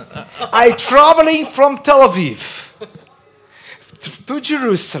day, I traveling from Tel Aviv to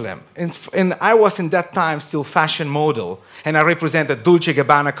Jerusalem. And I was in that time still fashion model. And I represented Dolce &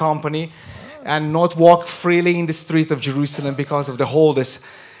 Gabbana company. And not walk freely in the street of Jerusalem because of the whole this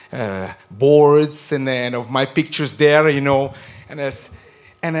boards and of my pictures there, you know.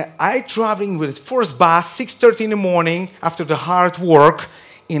 And I traveling with first bus, 6:30 in the morning after the hard work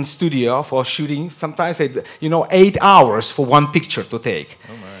in studio for shooting. Sometimes, 8 hours for one picture to take.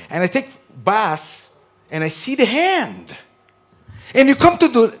 Oh my. And I take bus and I see the hand. And you come to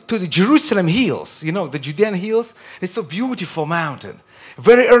the Jerusalem hills, you know, the Judean hills. It's a beautiful mountain.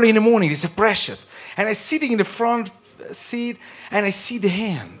 Very early in the morning, it's precious. And I'm sitting in the front seat, and I see the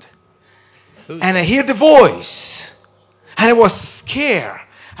hand. And I hear the voice. And I was scared.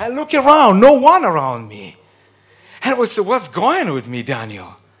 I look around, no one around me. And I was, what's going on with me,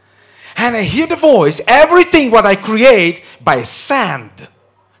 Daniel? And I hear the voice, everything what I create by sand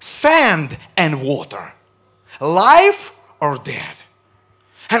and water. Life or dead.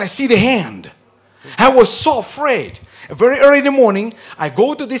 And I see the hand. I was so afraid. Very early in the morning, I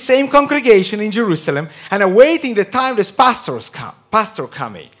go to the same congregation in Jerusalem, and I'm waiting the time this pastor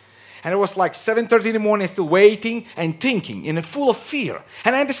coming. And it was like 7:30 in the morning, still waiting and thinking, and full of fear.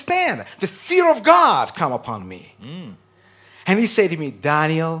 And I understand, the fear of God come upon me. And he said to me,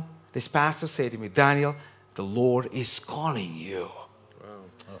 Daniel, this pastor said to me, Daniel, the Lord is calling you. Wow.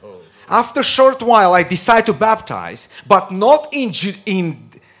 Oh. After a short while, I decided to baptize, but not in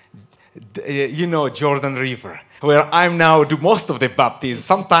Jordan River, where I'm now do most of the baptism.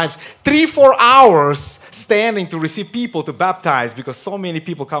 Sometimes 3-4 hours standing to receive people to baptize because so many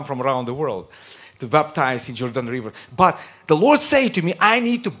people come from around the world to baptize in Jordan River. But the Lord said to me, I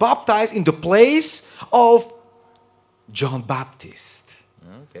need to baptize in the place of John Baptist.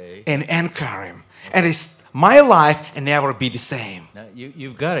 Okay. And Karim. And it's my life and never be the same. Now,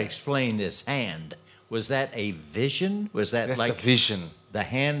 you've got to explain this hand. Was that a vision? Was that That's like the vision? The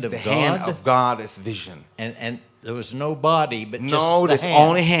hand of the God? The hand of God is vision. And there was no body, but just no, the there's hand.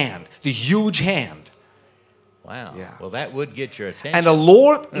 only hand. The huge hand. Wow. Yeah. Well, that would get your attention. And the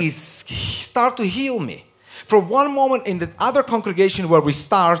Lord start to heal me. From one moment in the other congregation where we're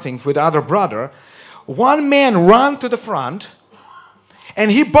starting with other brother, one man ran to the front,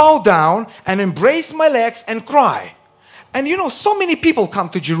 and he bowed down and embraced my legs and cried. And so many people come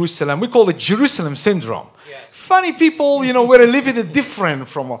to Jerusalem. We call it Jerusalem syndrome. Yes. Funny people, we're living it different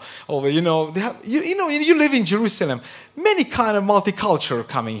from over. You live in Jerusalem. Many kind of multicultural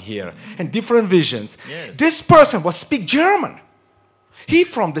coming here and different visions. Yes. This person was speak German. He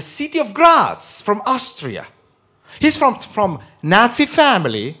from the city of Graz, from Austria. He's from Nazi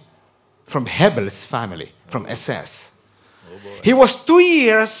family, from Hebel's family, from SS. Oh, he was 2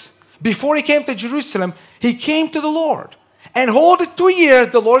 years before he came to Jerusalem. He came to the Lord. And all the 2 years,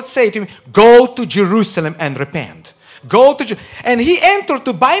 the Lord said to him, go to Jerusalem and repent. And he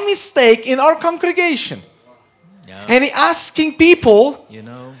entered by mistake in our congregation. Yeah. And he asking people,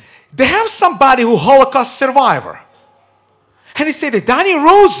 they have somebody who Holocaust survivor. And he said that Daniel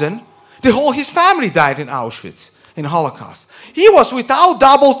Rosen, his family died in Auschwitz, in Holocaust. He was without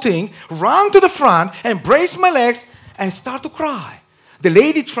double thing, ran to the front, embraced my legs, and start to cry. The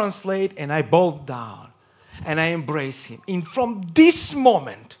lady translate, and I bowed down. And I embrace him. And from this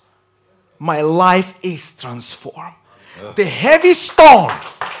moment, my life is transformed. The heavy stone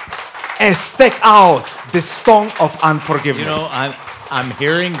has taken out the stone of unforgiveness. I'm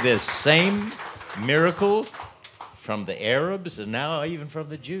hearing this same miracle from the Arabs and now even from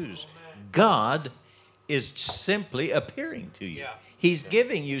the Jews. God is simply appearing to you. Yeah. He's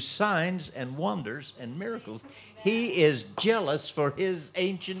giving you signs and wonders and miracles. He is jealous for his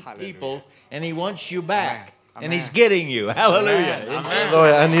ancient people, and he wants you back. Amen. And he's getting you. Hallelujah. Amen.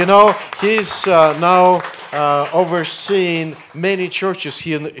 Amen. And he's now overseeing many churches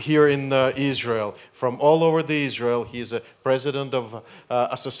here in Israel. From all over the Israel, he's a president of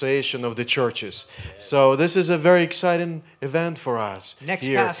Association of the Churches. So this is a very exciting event for us. Next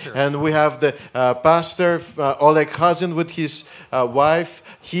here. pastor. And we have the pastor, Oleg Hazin, with his wife.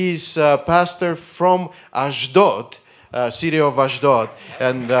 He's pastor from Ashdod, city of Ashdod.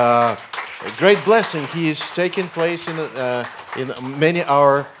 And a great blessing. He is taking place in many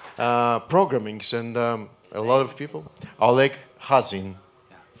our programmings and a lot of people. Oleg Hazin.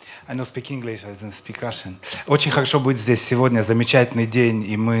 I know speak English, I don't speak Russian. Очень хорошо быть здесь сегодня, замечательный день,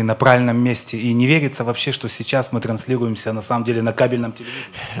 и мы на правильном месте. И не верится вообще, что сейчас мы транслируемся на самом деле на кабельном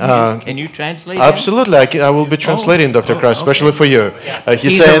телевидении. Can you translate that? Absolutely, I will be translating, Dr. Kraus, especially for you. He's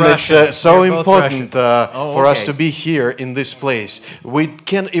He's a saying it's Russian. so They're both important for us okay. to be here in this place. We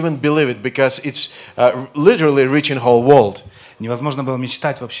can't even believe it because it's literally reaching whole world. Невозможно было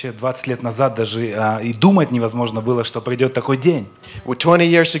мечтать вообще 20 лет назад даже, и думать невозможно было, что придет такой день. 20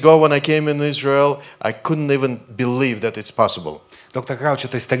 years ago when I came in Israel, I couldn't even believe that it's possible. Доктор Крауч,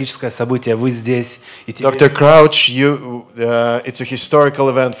 это историческое событие, вы здесь. И Dr. Crouch, it's a historical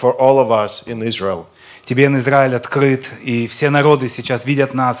event for all of us in Israel. TBN-Израиль открыт, и все народы сейчас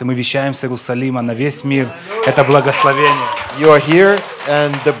видят нас, и мы вещаем с Иерусалима на весь мир. Это благословение. You are here,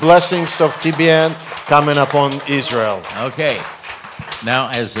 and the blessings of TBN coming upon Israel. Okay. Now,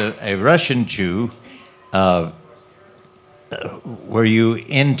 as a Russian Jew, were you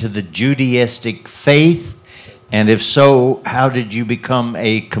into the Judaistic faith? And if so, how did you become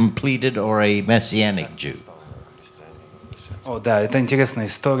a completed or a Messianic Jew? О, да, это интересная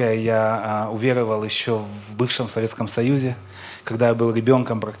история. Я уверовал еще в бывшем Советском Союзе, когда я был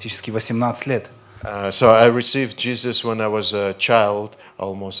ребенком, практически 18 лет. So I received Jesus when I was a child,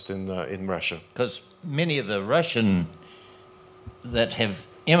 almost in Russia. Because many of the Russian that have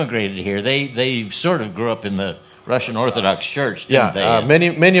immigrated here, they sort of grew up in the Russian Orthodox Church, didn't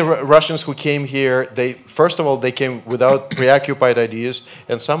they? Many Russians who came here, they first of all they came without preoccupied ideas,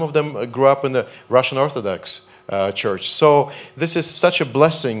 and some of them grew up in the Russian Orthodox Church. So this is such a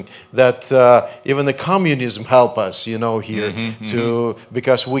blessing that even the communism helped us, here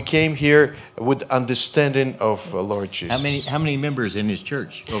because we came here with understanding of Lord Jesus. How many members in his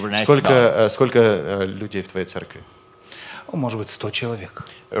church over national? Сколько людей в твоей церкви? Может быть, 100 человек.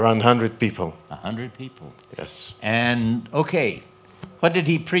 Around 100 people. 100 people. Yes. And okay, what did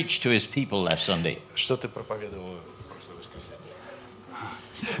he preach to his people last Sunday? Что ты проповедовал?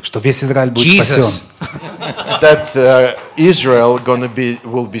 Что весь Израиль будет спасен. That Israel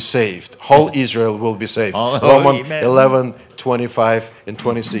will be saved. Whole Israel will be saved. Romans 11, 25, and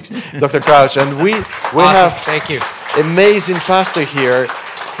 26. Dr. Crouch, and we have Thank you. amazing pastor here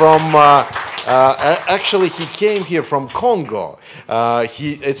from. Actually, he came here from Congo.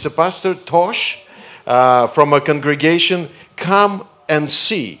 It's a pastor Tosh from a congregation. Come and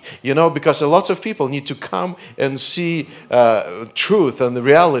see, because a lot of people need to come and see truth and the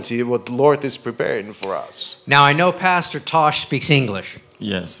reality what the Lord is preparing for us. Now, I know Pastor Tosh speaks English.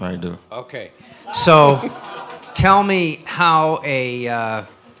 Yes, I do. Okay. So, tell me how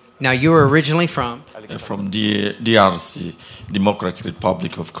now you were originally from? From the DRC, Democratic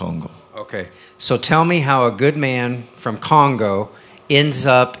Republic of Congo. Okay. So tell me how a good man from Congo ends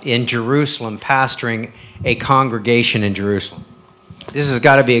up in Jerusalem pastoring a congregation in Jerusalem. This has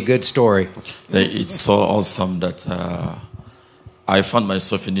got to be a good story. It's so awesome that I found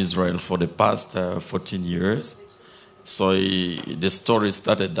myself in Israel for the past 14 years. So the story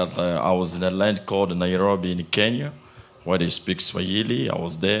started that I was in a land called Nairobi in Kenya, where they speak Swahili. I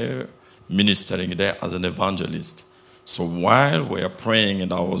was there ministering there as an evangelist. So while we were praying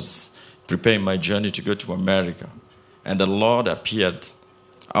and I was preparing my journey to go to America, and the Lord appeared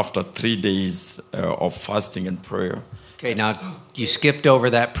after 3 days of fasting and prayer. Okay, now you skipped over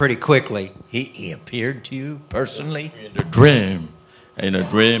that pretty quickly. He appeared to you personally? In a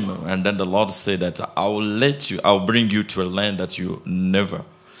dream, and then the Lord said that I'll bring you to a land that you never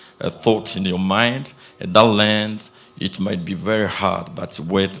thought in your mind, and that land, it might be very hard, but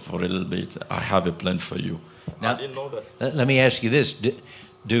wait for a little bit, I have a plan for you. Now, I didn't know that. let me ask you this.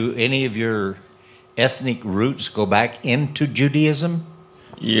 Do any of your ethnic roots go back into Judaism?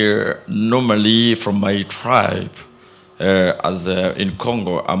 Yeah, normally from my tribe, in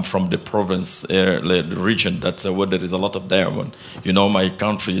Congo, I'm from the province, the region that's where there is a lot of diamond. My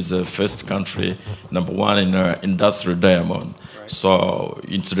country is the first country, number one in industrial diamond. Right. So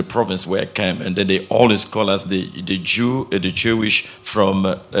into the province where I came, and then they always call us the Jewish from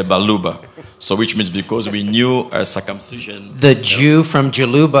Baluba. So which means because we knew circumcision. The Jew from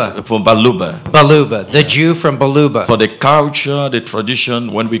Jaluba. From Baluba. Baluba. The Jew from Baluba. So the culture, the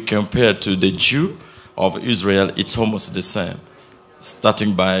tradition, when we compare to the Jew of Israel, it's almost the same,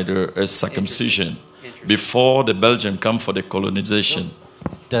 starting by the circumcision before the Belgians come for the colonization.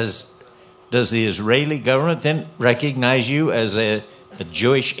 Does the Israeli government then recognize you as a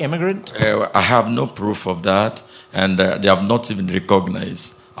Jewish immigrant? I have no proof of that, and they have not even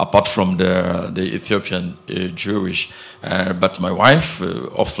recognized, apart from the Ethiopian Jewish. But my wife,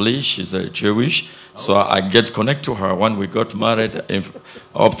 hopefully, she's a Jewish. So I get connected to her. When we got married,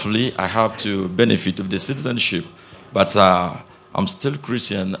 hopefully I have to benefit of the citizenship. But I'm still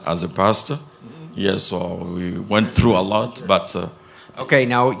Christian as a pastor. Yes, so we went through a lot, but... Okay,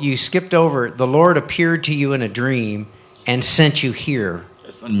 now you skipped over. The Lord appeared to you in a dream and sent you here.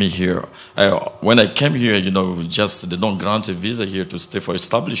 Sent me here. When I came here, just they don't grant a visa here to stay for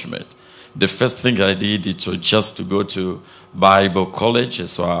establishment. The first thing I did is just to go to Bible college.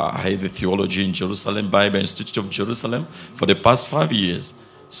 So I had the theology in Jerusalem, Bible Institute of Jerusalem for the past 5 years.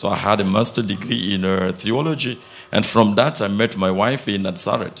 So I had a master's degree in theology. And from that, I met my wife in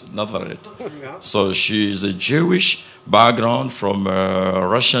Nazareth. So she is a Jewish background from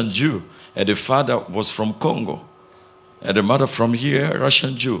Russian Jew. And the father was from Congo. And the mother from here,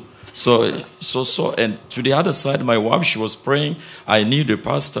 Russian Jew. So, and to the other side, my wife, she was praying, I need a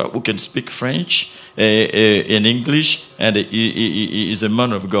pastor who can speak French and English, and he is a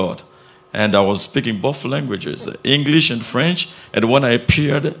man of God. And I was speaking both languages, English and French, and when I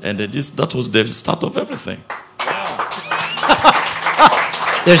appeared, and that was the start of everything.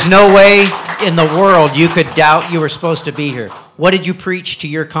 There's no way in the world you could doubt you were supposed to be here. What did you preach to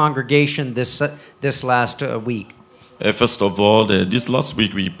your congregation this last week? First of all, this last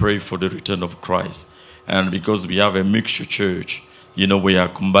week we prayed for the return of Christ. And because we have a mixture church, we are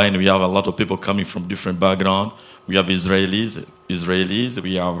combined. We have a lot of people coming from different backgrounds. We have Israelis,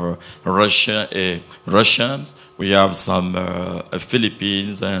 we have Russians, we have some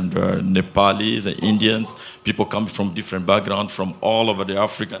Philippines and Nepalis and Indians, people coming from different backgrounds from all over the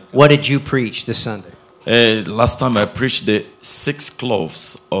African. What did you preach this Sunday? Last time I preached the 6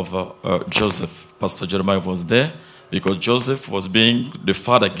 cloths of Joseph. Pastor Jeremiah was there. Because Joseph the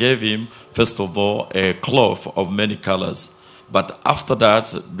father gave him, first of all, a cloth of many colors. But after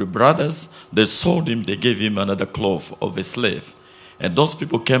that, the brothers, they sold him, they gave him another cloth of a slave. And those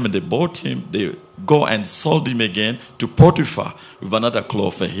people came and they bought him, they go and sold him again to Potiphar with another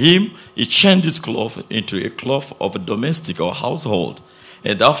cloth. For him, he changed his cloth into a cloth of a domestic or household.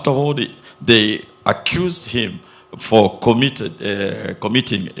 And afterward, they accused him for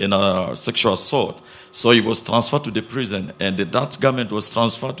committing a sexual assault. So he was transferred to the prison, and that garment was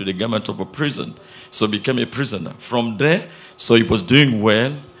transferred to the garment of a prison. So he became a prisoner. From there, so he was doing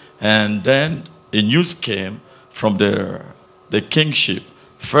well, and then a news came from the kingship.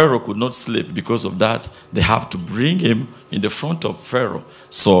 Pharaoh could not sleep. Because of that, they had to bring him in the front of Pharaoh.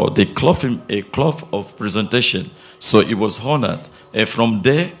 So they clothed him a cloth of presentation. So he was honored. And from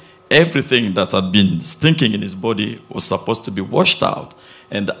there, everything that had been stinking in his body was supposed to be washed out.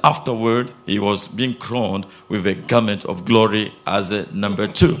 And afterward, he was being crowned with a garment of glory as a number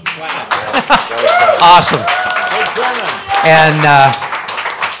 2. Wow. Awesome.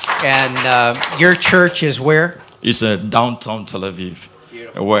 And your church is where? It's downtown Tel Aviv.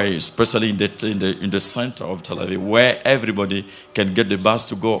 Where, especially in the center of Tel Aviv, where everybody can get the bus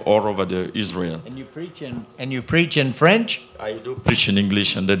to go all over Israel. And you preach in French? I do preach in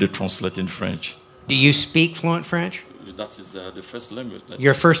English, and then they translate in French. Do you speak fluent French? That is the first language.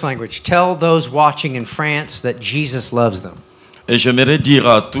 Your first language. Tell those watching in France that Jesus loves them. Et j'aimerais dire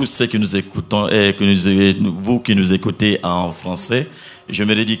à tous ceux qui nous écoutent, vous qui nous écoutez en français,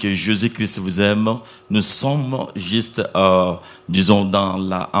 j'aimerais dire que Jésus-Christ vous aime. Nous sommes juste, disons,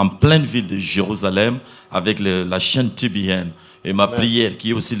 en pleine ville de Jérusalem avec la chaîne TBN. Et ma prière qui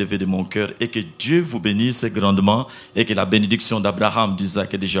est aussi levée de mon cœur est que Dieu vous bénisse grandement et que la bénédiction d'Abraham,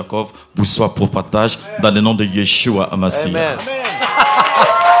 d'Isaac et de Jacob vous soit pour partage dans le nom de Yeshua Hamashiach. Amen.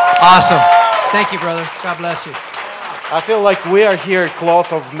 Awesome. Thank you, brother. God bless you. I feel like we are here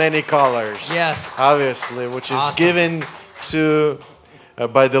cloth of many colors. Yes. Obviously, which is Awesome. given to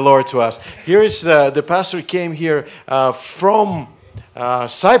by the Lord to us. Here is the pastor came here from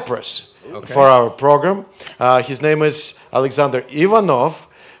Cyprus. Okay. For our program. His name is Alexander Ivanov.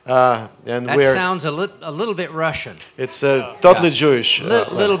 And that sounds a little bit Russian. It's totally Jewish.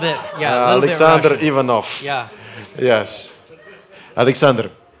 Little bit, yeah. Alexander Ivanov. Yeah. Yes.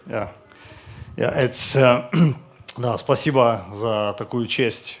 Alexander. Yeah. It's, да, спасибо за такую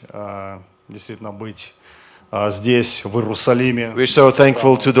честь действительно быть здесь, в Иерусалиме. We're so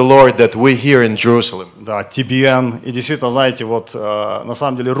thankful to the Lord that we're here in Jerusalem. Да, TBN. И действительно, знаете, вот на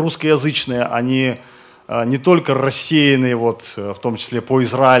самом деле русскоязычные, они не только рассеяны, вот, в том числе по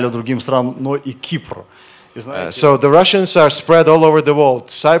Израилю, другим странам, но и Кипр. So the Russians are spread all over the world.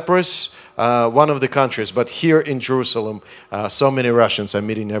 Cyprus, one of the countries, but here in Jerusalem, so many Russians are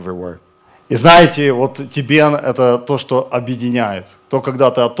meeting everywhere. И знаете, вот TBN — это то, что объединяет. То, когда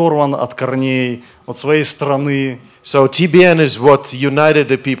ты оторван от корней, от своей страны. So TBN is what united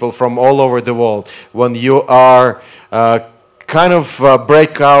the people from all over the world. When you are kind of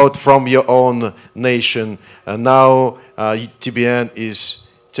break out from your own nation, and now TBN is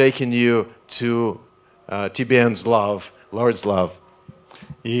taking you to TBN's love Lord's love.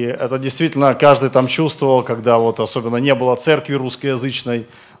 И это действительно каждый там чувствовал, когда вот особенно не было церкви русскоязычной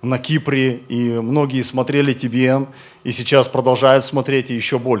на Кипре, и многие смотрели TBN, и сейчас продолжают смотреть и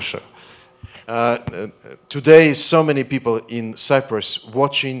еще больше. Today, so many people in Cyprus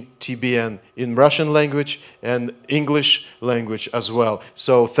watching TBN in Russian language and English language as well.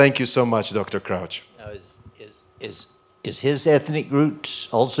 So thank you so much, Dr. Crouch. Now, is his ethnic roots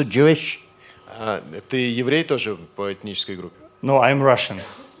also Jewish? Ты еврей тоже по этнической группе? No, I'm Russian.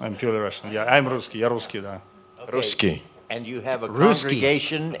 I'm purely Russian. Yeah, I'm русский. Я русский, да. Русский. And you have a Ruski.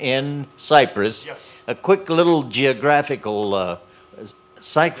 congregation in Cyprus. Yes. A quick little geographical.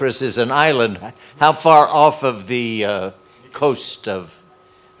 Cyprus is an island. How far off of the coast of?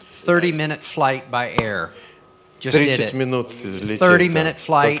 30-minute flight by air. Just did 30 it. минут лететь. 30-minute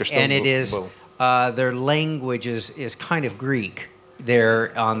flight, Только что and it is был. their language is kind of Greek.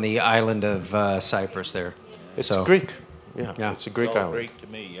 There on the island of Cyprus. There. It's So, Greek. Yeah, Yeah. it's a Greek island. Greek to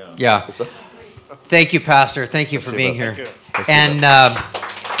me, yeah. Yeah. It's a- Thank you, Pastor. Thank you for being here. Thank you. And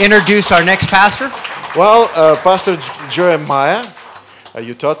introduce our next pastor, Well, Pastor Jeremiah,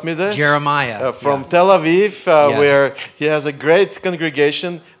 you taught me this. Jeremiah. From Yeah. Tel Aviv, Yes. where he has a great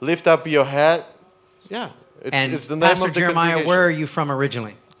congregation. Lift up your head. Yeah, And it's the name Pastor of the Jeremiah, congregation. where are you from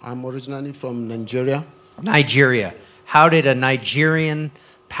originally? I'm originally from Nigeria. Nigeria. How did a Nigerian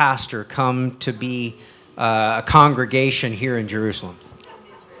pastor come to be a congregation here in Jerusalem?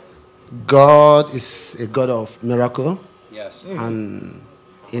 God is a God of miracle, Yes. and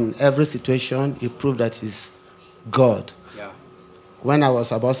in every situation, He proved that He's God. Yeah. When I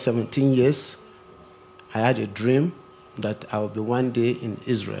was about 17 years, I had a dream that I would be one day in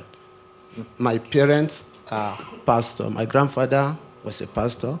Israel. My parents are pastor. My grandfather was a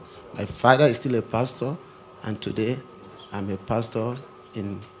pastor. My father is still a pastor, and today I'm a pastor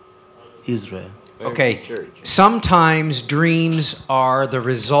in Israel. Okay. Sometimes dreams are the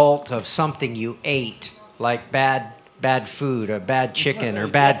result of something you ate, like bad food, or bad chicken, or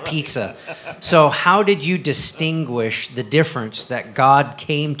bad pizza. So how did you distinguish the difference that God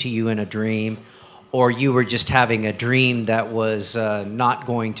came to you in a dream, or you were just having a dream that was not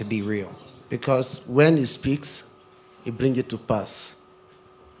going to be real? Because when He speaks, He brings it to pass.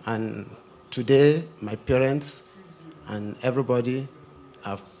 And today, my parents and everybody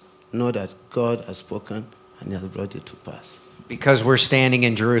have know that God has spoken and He has brought it to pass. Because we're standing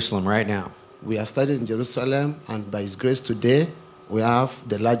in Jerusalem right now. We are studying in Jerusalem, and by His grace today, we have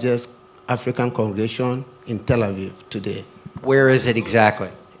the largest African congregation in Tel Aviv today, Where is it exactly?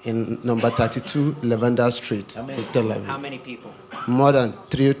 in number 32 Lavender Street in Tel Aviv. How many people? More than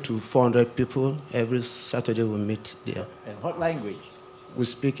 300 to 400 people every Saturday we meet there. And what language? We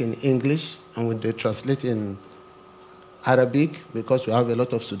speak in English, and they translate in Arabic, because we have a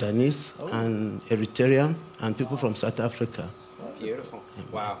lot of Sudanese and Eritrean and people from South Africa. Beautiful.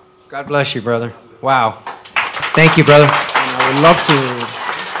 Wow. God bless you, brother. Wow. Thank you, brother. And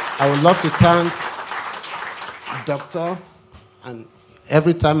I would love to thank Doctor, and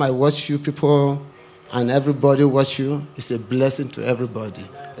every time I watch you people and everybody watch you, it's a blessing to everybody.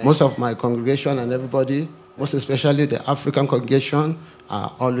 Most of my congregation and everybody, most especially the African congregation,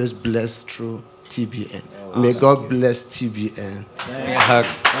 are always blessed through TBN. May God bless TBN. Give me a hug.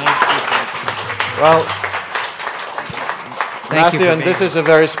 Well, Thank you Matthew, for and being this here. is a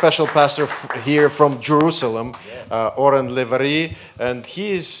very special pastor here from Jerusalem, Oren Levari, and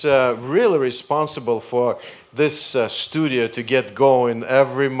he is really responsible for this studio to get going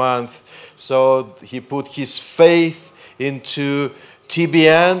every month. So he put his faith into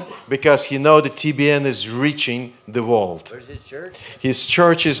TBN because he knows that TBN is reaching the world. Where's his church? His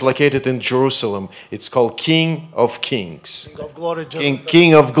church is located in Jerusalem. It's called King of Kings. King of Glory,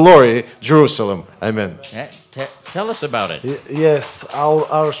 King of Glory, Jerusalem. Amen. Tell us about it. Yes,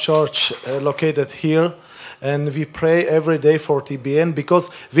 our church located here, and we pray every day for TBN because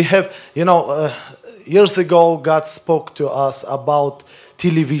we have, years ago God spoke to us about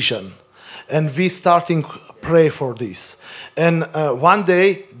television, and we starting pray for this. And one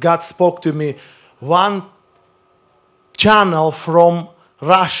day God spoke to me, one channel from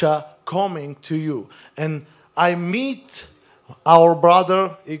Russia coming to you, and I meet our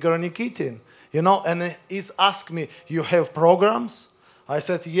brother Igor Nikitin. And he's asked me, you have programs? I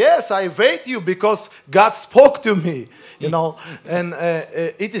said, yes, I wait you because God spoke to me, and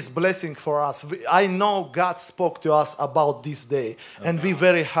it is blessing for us. I know God spoke to us about this day, and we're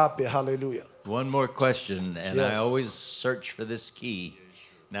very happy, hallelujah. One more question, and Yes. I always search for this key.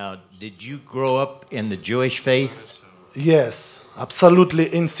 Now, did you grow up in the Jewish faith? Yes,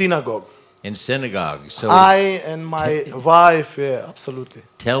 absolutely, in synagogue. In synagogue. So I and my wife, yeah, absolutely.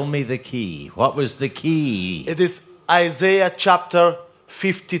 tell me the key. What was the key? It is Isaiah chapter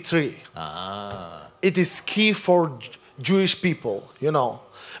 53. Ah. It is key for Jewish people, you know,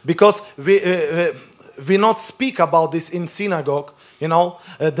 because we not speak about this in synagogue, you know.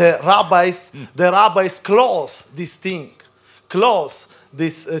 The rabbis close this thing, close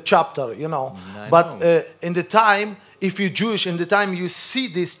this chapter, you know. But in the time, if you're Jewish, in the time you see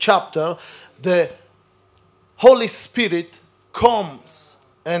this chapter, the Holy Spirit comes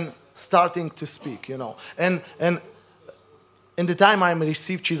and starting to speak, you know. And in the time I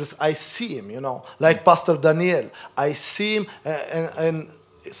received Jesus, I see him, you know, like Pastor Daniel. I see him and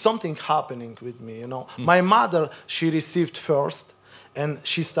something happening with me, you know. My mother, she received first, and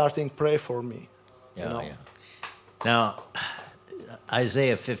she starting pray for me. Yeah, you know? yeah. Now,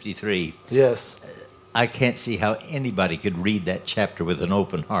 Isaiah 53. Yes. I can't see how anybody could read that chapter with an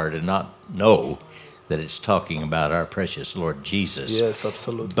open heart and not know that it's talking about our precious Lord Jesus. Yes,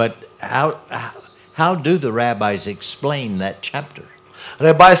 absolutely. But how do the rabbis explain that chapter?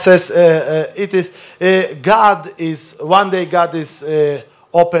 Rabbi says it is God is one day God is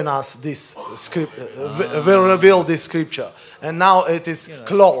open us this script, will reveal this scripture, and now it is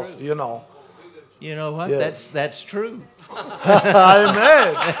closed. You know. You know what? Yes. That's true.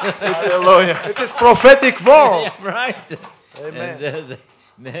 Amen. Hallelujah. It is prophetic word. Yeah, right. Amen.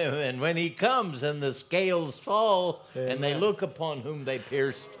 And when he comes and the scales fall and they look upon whom they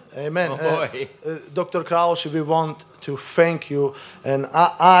pierced. Amen. Oh boy. Dr. Crouch, we want to thank you, and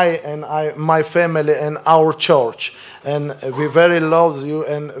I, my family, and our church, and we very love you,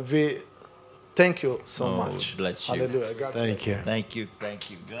 and we thank you so much. Bless you. Hallelujah. God Thank you. Thank you.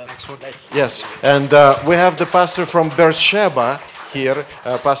 Thank you. God bless you. Yes, and we have the pastor from Beersheba here,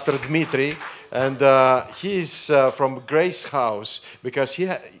 Pastor Dmitry, and he's from Grace House because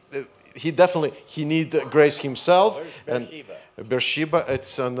he definitely need grace himself. And Beersheba,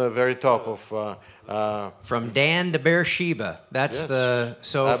 it's on the very top of. From Dan to Beersheba. That's the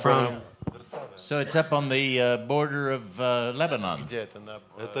from. So it's up on the border of Lebanon.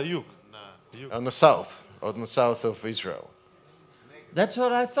 On the south of Israel. That's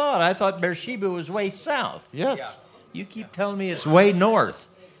what I thought. I thought Beersheba was way south. Yes. Yeah. You keep telling me it's way north.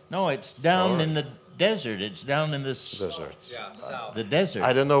 No, it's down in the desert. It's down in this desert. Yeah, south. The desert.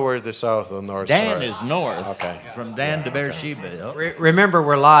 I don't know where the south or north Dan are. is north. Okay. From Dan to Beersheba. Oh. Remember,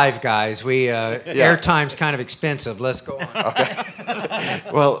 we're live, guys. We airtime's kind of expensive. Let's go on. Okay.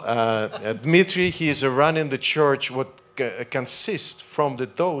 Well, Dmitry, he is running the church. What consists from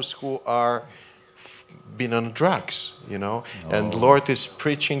those who are been on drugs, you know, and Lord is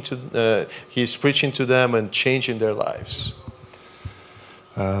preaching to. He's preaching to them and changing their lives.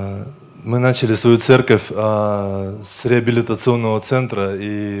 Мы начали свою церковь с реабилитационного центра,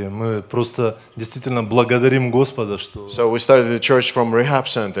 и мы просто действительно благодарим Господа, что So we started the church from rehab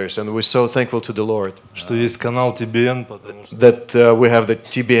centers, and we're so thankful to the Lord что есть канал TBN, that we have the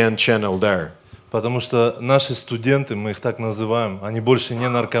TBN channel there. Потому что наши студенты, мы их так называем, они больше не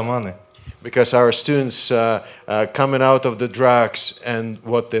наркоманы. Because our students coming out of the drugs and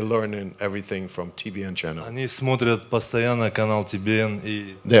what they learn in everything from TBN channel. Они смотрят постоянно канал TBN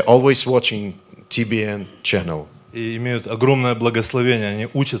и They're always watching TBN channel. И имеют огромное благословение, они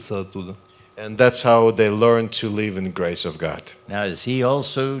учатся оттуда. And that's how they learn to live in the grace of God. Now, is he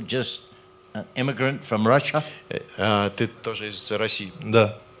also just an immigrant from Russia? Ты тоже из России?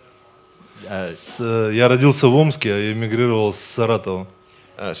 Да. Я родился в Омске, а эмигрировал с Саратова.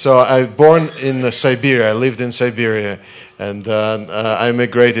 So I born in Siberia. I lived in Siberia, and I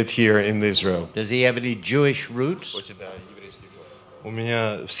migrated here in Israel. Does he have any Jewish roots? У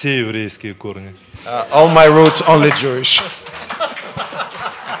меня все еврейские корни. All my roots only Jewish.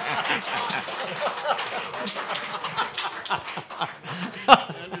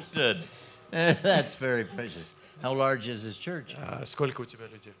 Understood. That's very precious. How large is his church? Сколько у тебя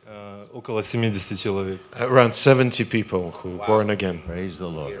людей? Около 70 человек. Around 70 people who born again. Praise the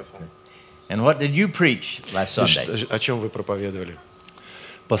Lord. Beautiful. And what did you preach last Sunday? О чем вы проповедовали?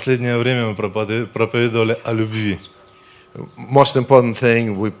 Последнее время мы проповедовали о любви. Most important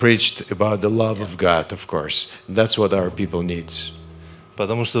thing, we preached about the love of God, of course. That's what our people needs.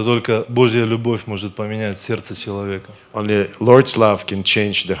 Потому что только Божья любовь может поменять сердце человека. Only Lord's love can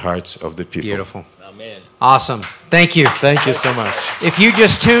change the hearts of the people. Beautiful. Awesome. Thank you. Thank you so much. If you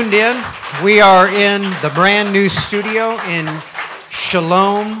just tuned in, we are in the brand new studio in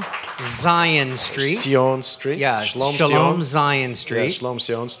Shalom Zion Street. Sion Street. Yeah, Shalom Zion Street. Yeah, Shalom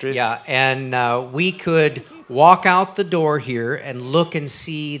Sion Street. Yeah, and we could walk out the door here and look and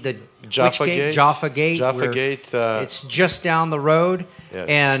see the Jaffa Gate. Jaffa Gate. Jaffa Gate. It's just down the road. Yes.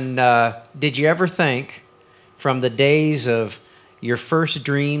 And did you ever think, from the days of your first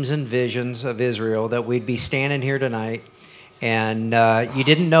dreams and visions of Israel, that we'd be standing here tonight, and you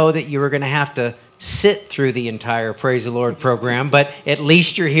didn't know that you were going to have to sit through the entire Praise the Lord program, but at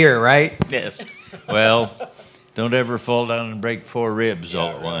least you're here, right? Yes. Well, don't ever fall down and break 4 ribs all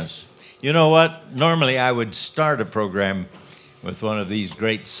at once. You know what? Normally I would start a program with one of these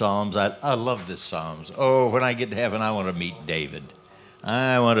great psalms. I love this psalms. Oh, when I get to heaven, I want to meet David.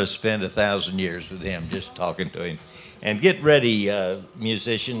 I want to spend 1,000 years with him, just talking to him. And get ready,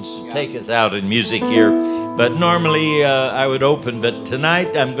 musicians, to take us out in music here. But normally I would open, but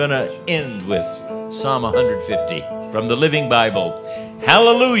tonight I'm going to end with Psalm 150 from the Living Bible.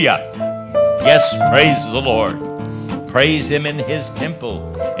 Hallelujah! Yes, praise the Lord. Praise him in his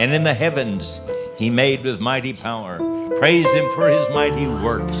temple, and in the heavens he made with mighty power. Praise him for his mighty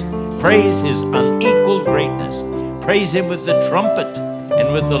works. Praise his unequaled greatness. Praise him with the trumpet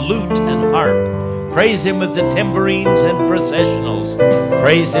and with the lute and harp. Praise him with the tambourines and processionals.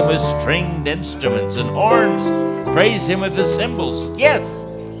 Praise him with stringed instruments and horns. Praise him with the cymbals. Yes,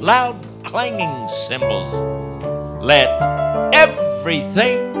 loud clanging cymbals. Let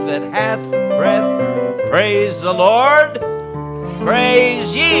everything that hath breath praise the Lord.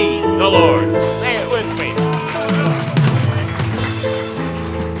 Praise ye the Lord. Say it with me.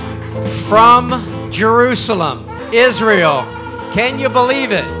 From Jerusalem, Israel. Can you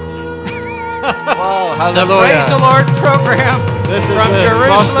believe it? Wow, The hallelujah. Praise the Lord program This is from it.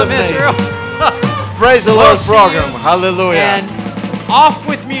 Jerusalem, Most Israel. Praise the We'll Lord see program. you. Hallelujah. And off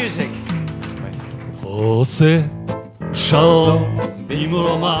with music. עושה שלום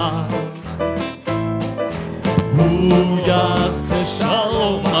במרומה, הוא יעשה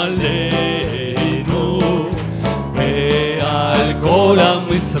שלום עלינו ועל כל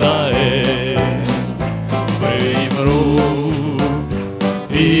עם ישראל, ואמרו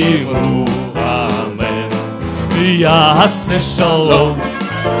אמן. ויעשה שלום,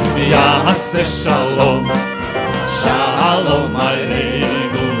 ויעשה שלום, שלום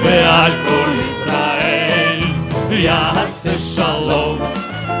עלינו ועל כל ישראל. ויעשה שלום,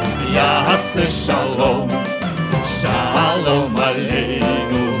 ויעשה שלום, שלום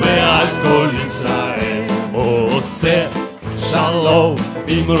עלינו ועל כל ישראל. עושה שלום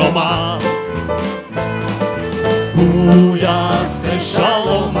במרומה, הוא יעשה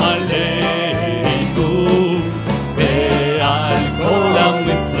שלום עלינו ועל כל עם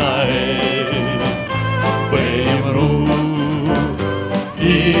ישראל. ואמרו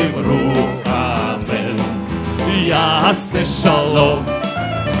אמן. יעשה שלום,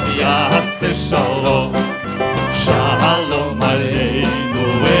 יעשה שלום, שלום עלינו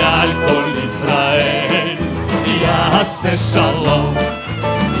ועל כל ישראל. יעשה שלום,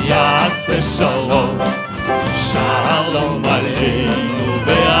 יעשה שלום, שלום עלינו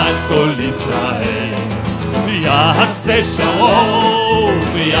ועל כל ישראל. יעשה שלום,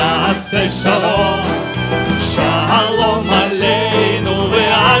 יעשה שלום, שלום עלינו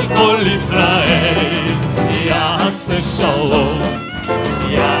ועל כל ישראל. יעשה שלום,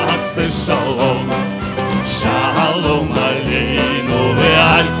 יעשה שלום, שלום עלינו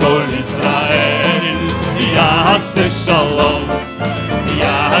ועל כל ישראל. יעשה שלום,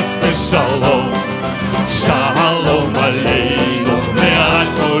 יעשה שלום, שלום עלינו ועל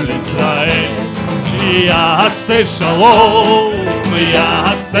כל ישראל. יעשה שלום,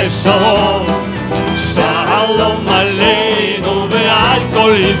 יעשה שלום, שלום עלינו ועל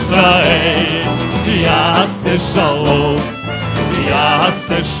כל ישראל. יעשה שלום,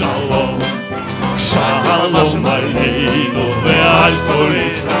 יעשה שלום, שלום עלינו ועל כל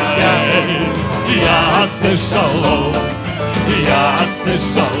ישראל. יעשה שלום, יעשה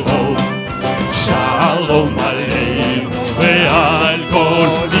שלום, שלום עלינו ועל כל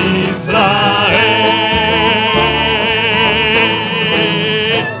ישראל.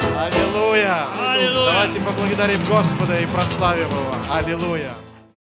 Аллилуйя. Давайте поблагодарим Господа и прославим Его. Аллилуйя.